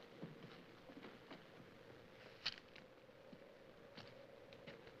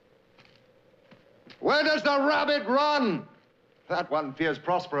 Where does the rabbit run? That one fears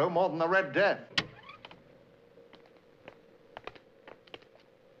Prospero more than the Red Death.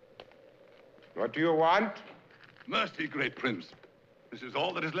 What do you want? Mercy, great prince. This is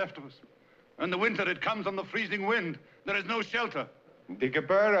all that is left of us. In the winter, it comes on the freezing wind. There is no shelter. Dig a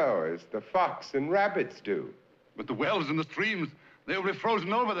burrow, as the fox and rabbits do. But the wells and the streams, they will be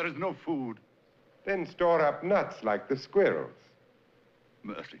frozen over. There is no food. Then store up nuts like the squirrels.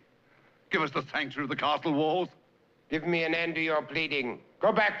 Mercy. Give us the sanctuary of the castle walls. Give me an end to your pleading.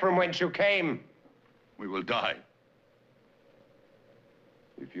 Go back from whence you came. We will die.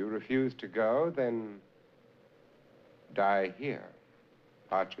 If you refuse to go, then die here,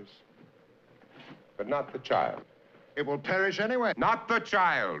 Archers. But not the child. It will perish anyway. Not the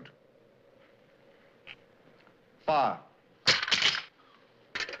child. Fire.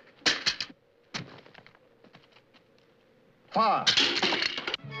 Fire.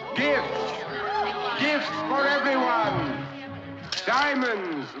 Gifts! Gifts for everyone!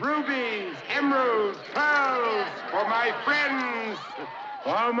 Diamonds, rubies, emeralds, pearls, for my friends,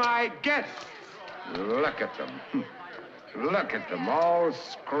 for my guests. Look at them. Look at them, all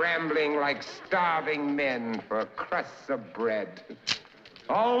scrambling like starving men for crusts of bread.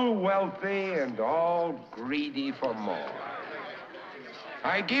 All wealthy and all greedy for more.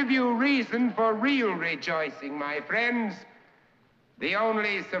 I give you reason for real rejoicing, my friends. The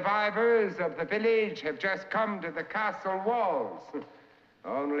only survivors of the village have just come to the castle walls.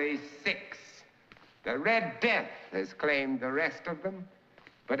 Only 6. The Red Death has claimed the rest of them.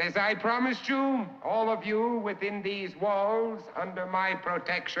 But as I promised you, all of you within these walls, under my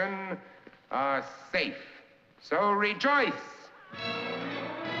protection, are safe. So rejoice.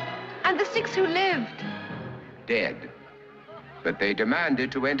 And the 6 who lived? Dead. But they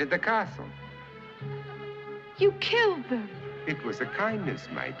demanded to enter the castle. You killed them. It was a kindness,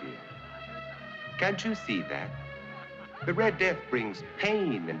 my dear. Can't you see that? The Red Death brings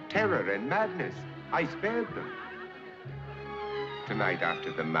pain and terror and madness. I spared them. Tonight,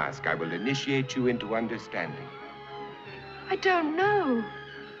 after the masque, I will initiate you into understanding. I don't know.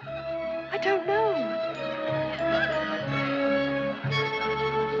 I don't know.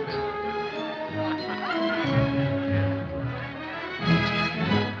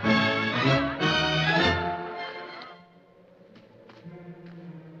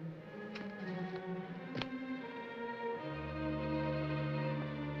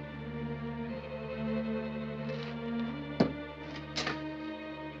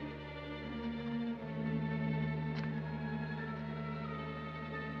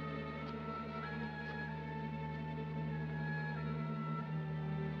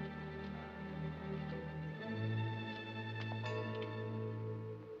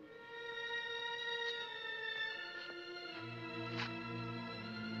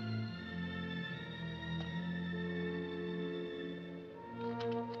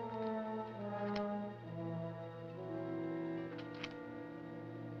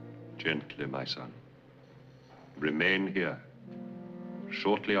 Gently, my son. Remain here.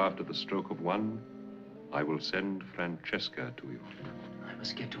 Shortly after the stroke of 1, I will send Francesca to you. I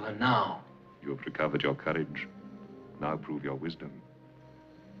must get to her now. You have recovered your courage. Now prove your wisdom.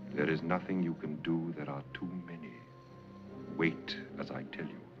 There is nothing you can do. There are too many. Wait as I tell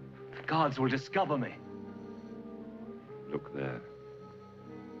you. The guards will discover me. Look there.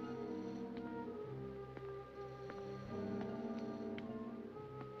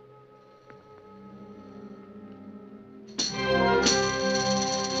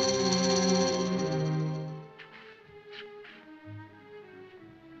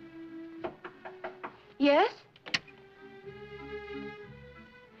 Yes?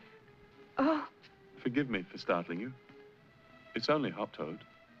 Oh. Forgive me for startling you. It's only Hoptoad.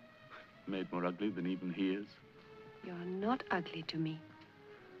 Made more ugly than even he is. You're not ugly to me.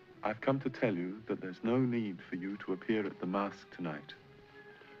 I've come to tell you that there's no need for you to appear at the Masque tonight.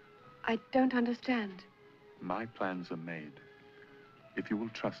 I don't understand. My plans are made. If you will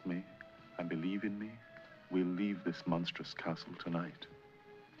trust me and believe in me, we'll leave this monstrous castle tonight.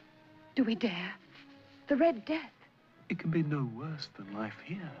 Do we dare? The Red Death. It can be no worse than life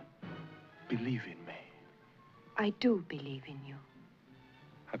here. Believe in me. I do believe in you.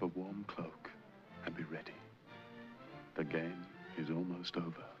 Have a warm cloak and be ready. The game is almost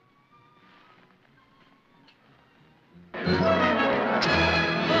over.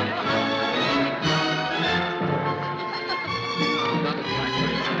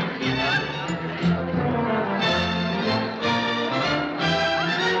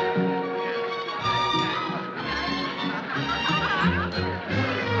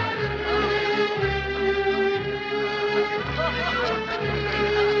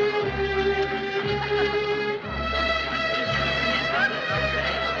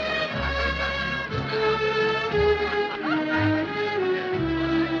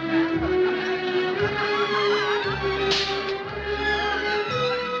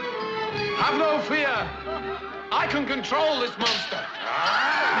 Have no fear. I can control this monster.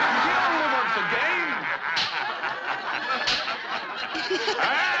 He only wants a game.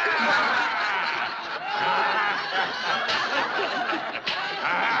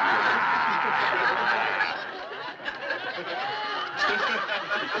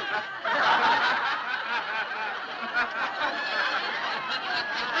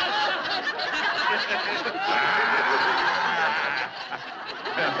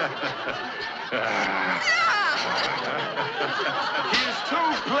 He is too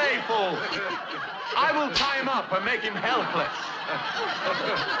playful. I will tie him up and make him helpless.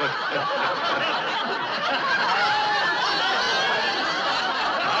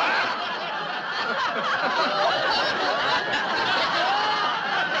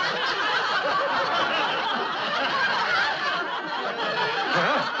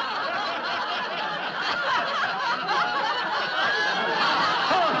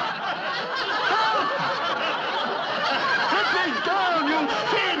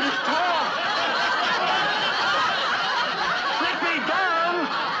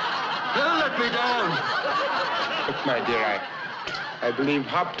 My dear, I believe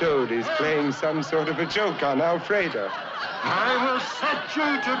Hoptoad is playing some sort of a joke on Alfredo. I will set you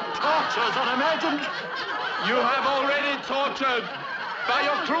to tortures unimagined. You have already tortured by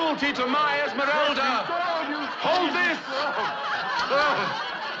your cruelty to my Esmeralda. Hold this.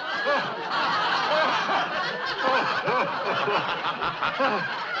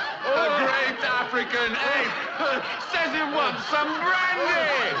 The great African ape says he wants some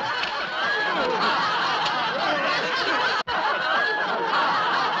brandy.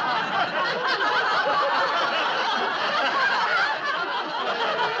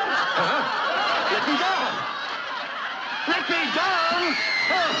 Let me down! Let me down!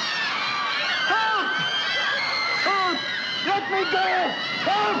 Help! Help! Help! Let me go!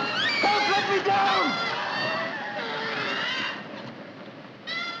 Help! Help! Let me down!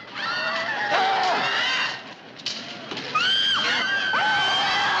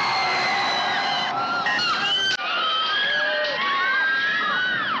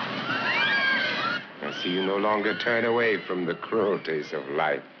 I see you no longer turn away from the cruelties of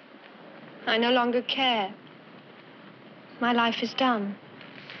life. I no longer care. My life is done.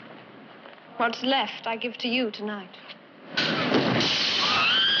 What's left, I give to you tonight.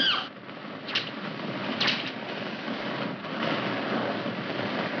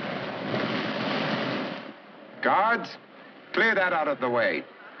 Guards, clear that out of the way.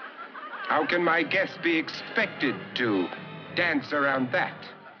 How can my guest be expected to dance around that?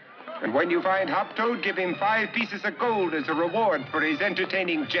 And when you find Hoptoad, give him 5 pieces of gold as a reward for his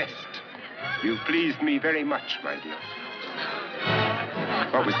entertaining jest. You've pleased me very much, my dear.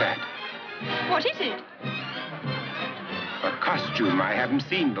 What was that? What is it? A costume I haven't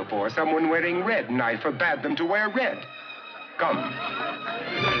seen before. Someone wearing red, and I forbade them to wear red. Come.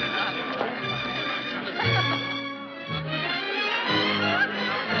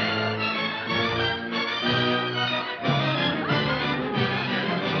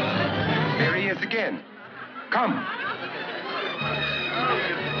 There he is again. Come.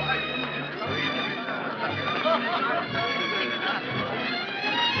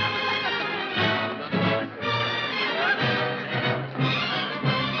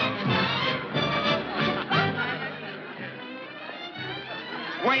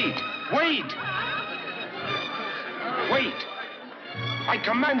 Wait! Wait! Wait! I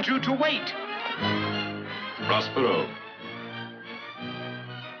command you to wait! Prospero.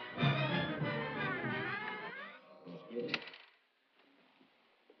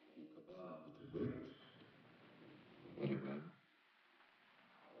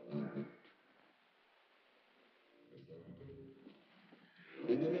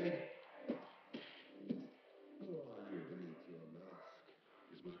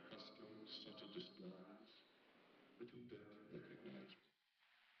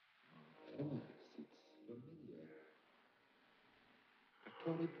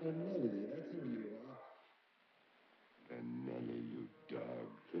 Vermelha, you dog,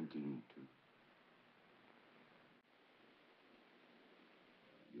 thinking to...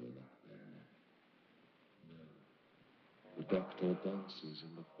 You're not there. No. The doctor dances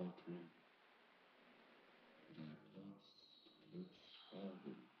in the courtroom. And I lost this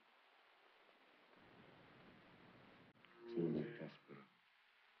album. Truly, Prospero.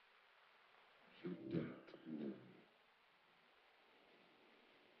 You don't know.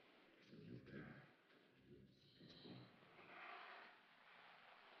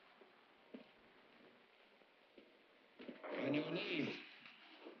 On your knees.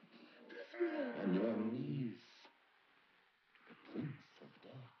 On your knees. The Prince of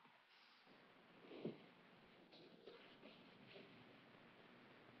Darkness.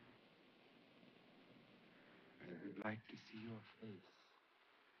 I would like to see your face.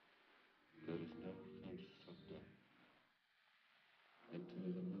 There is no face of death until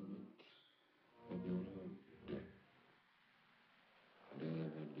the moment of your own death. And I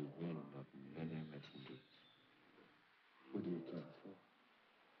am only one of many messengers. Who do you come for?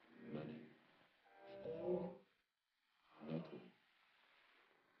 Money. All? Nothing.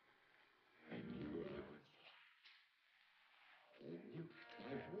 I knew I was right. I knew it.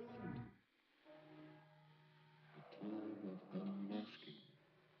 I've won. The time of unmasking.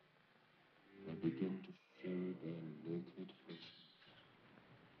 I begin to show their naked faces.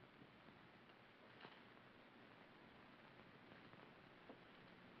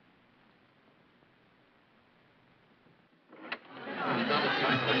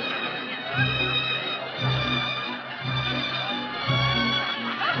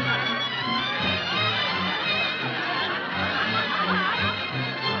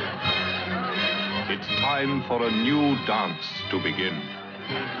 It's time for a new dance to begin.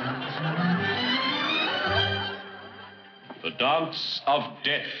 The dance of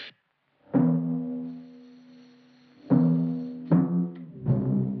death.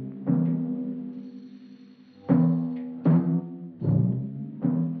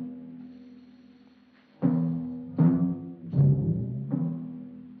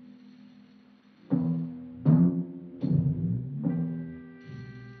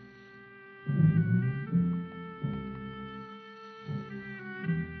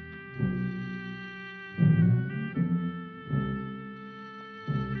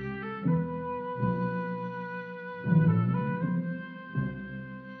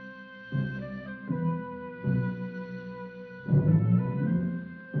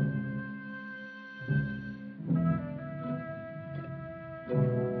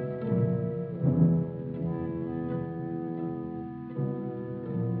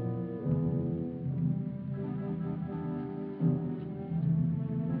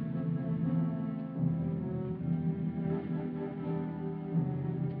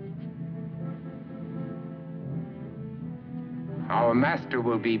 Our master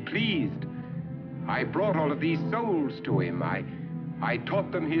will be pleased. I brought all of these souls to him. I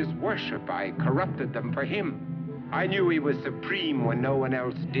taught them his worship. I corrupted them for him. I knew he was supreme when no one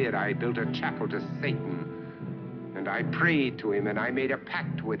else did. I built a chapel to Satan. And I prayed to him, and I made a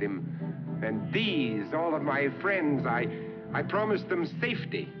pact with him. And these, all of my friends, I promised them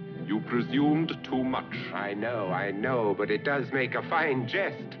safety. You presumed too much. I know, but it does make a fine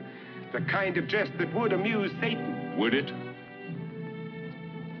jest. The kind of jest that would amuse Satan. Would it?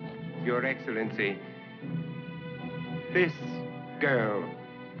 Your Excellency, this girl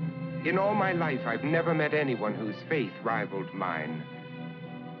In all my life, I've never met anyone whose faith rivaled mine.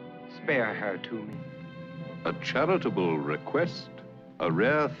 Spare her to me. A charitable request, a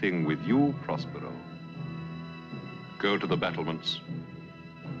rare thing with you, Prospero. Go to the battlements.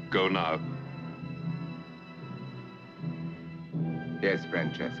 Go now. Yes,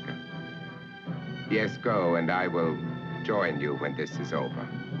 Francesca. Yes, go, and I will join you when this is over.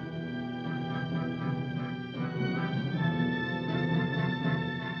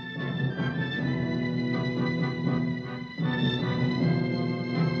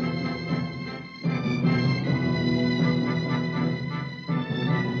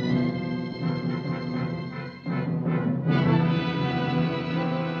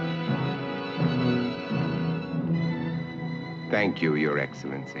 Thank you, Your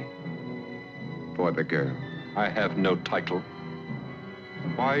Excellency, for the girl. I have no title.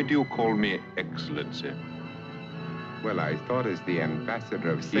 Why do you call me Excellency? Well, I thought as the ambassador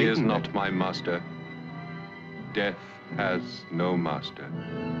of Satan... He is not my master. Death has no master.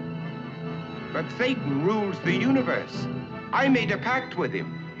 But Satan rules the universe. I made a pact with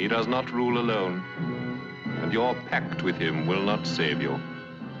him. He does not rule alone, and your pact with him will not save you.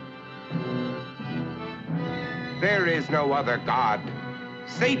 There is no other God.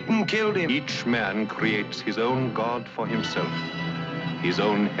 Satan killed him. Each man creates his own God for himself. His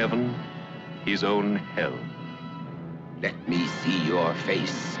own heaven, his own hell. Let me see your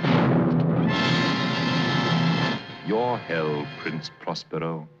face. Your hell, Prince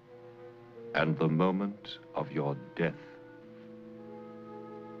Prospero, and the moment of your death.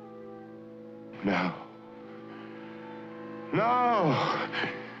 No. No!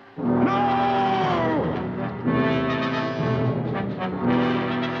 No!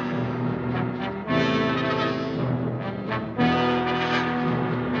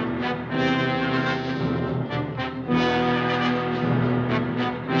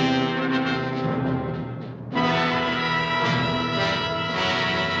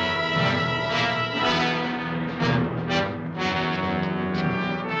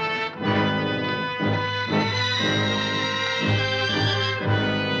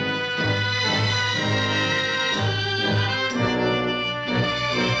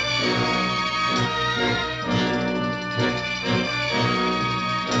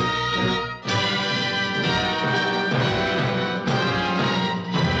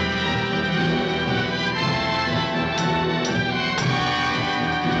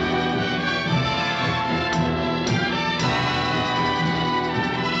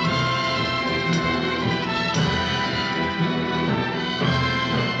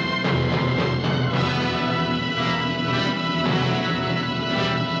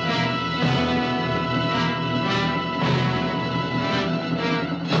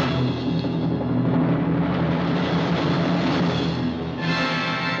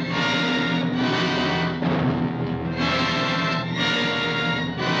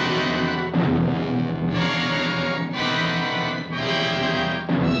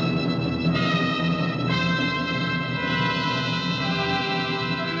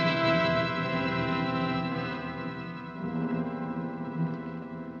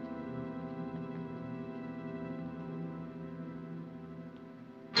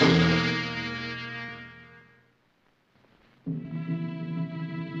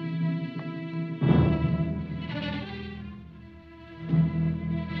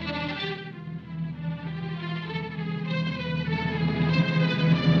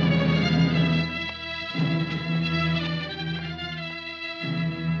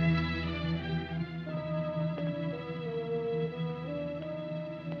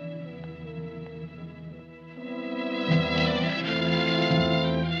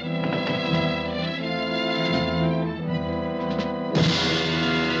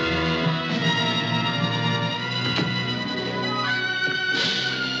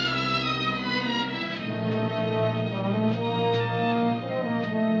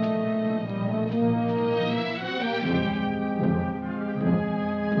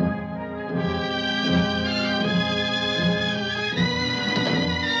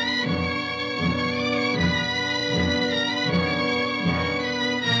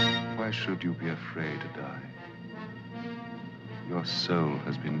 Should you be afraid to die? Your soul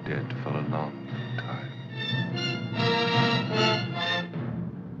has been dead for a long time.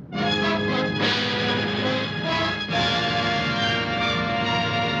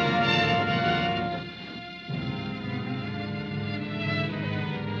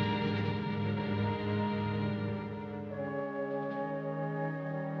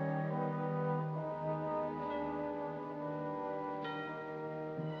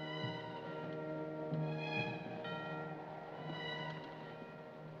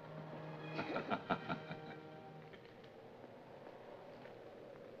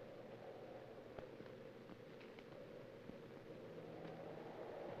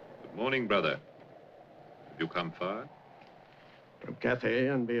 Good morning, brother. Have you come far? From Cathay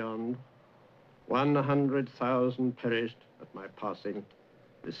and beyond, 100,000 perished at my passing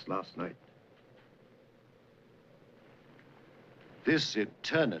this last night. This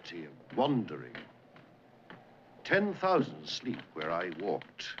eternity of wandering. 10,000 sleep where I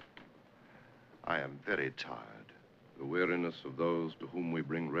walked. I am very tired. The weariness of those to whom we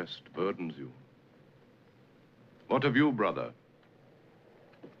bring rest burdens you. What of you, brother?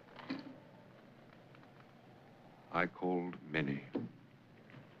 I called many.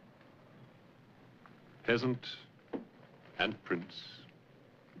 Peasant and prince,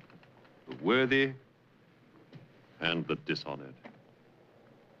 the worthy and the dishonored.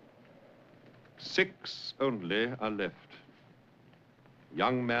 6 only are left.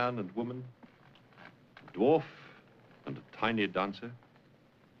 Young man and woman, a dwarf and a tiny dancer.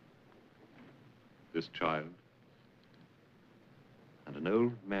 This child and an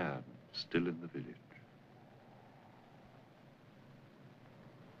old man still in the village.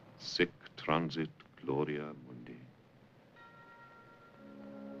 Sic transit gloria mundi.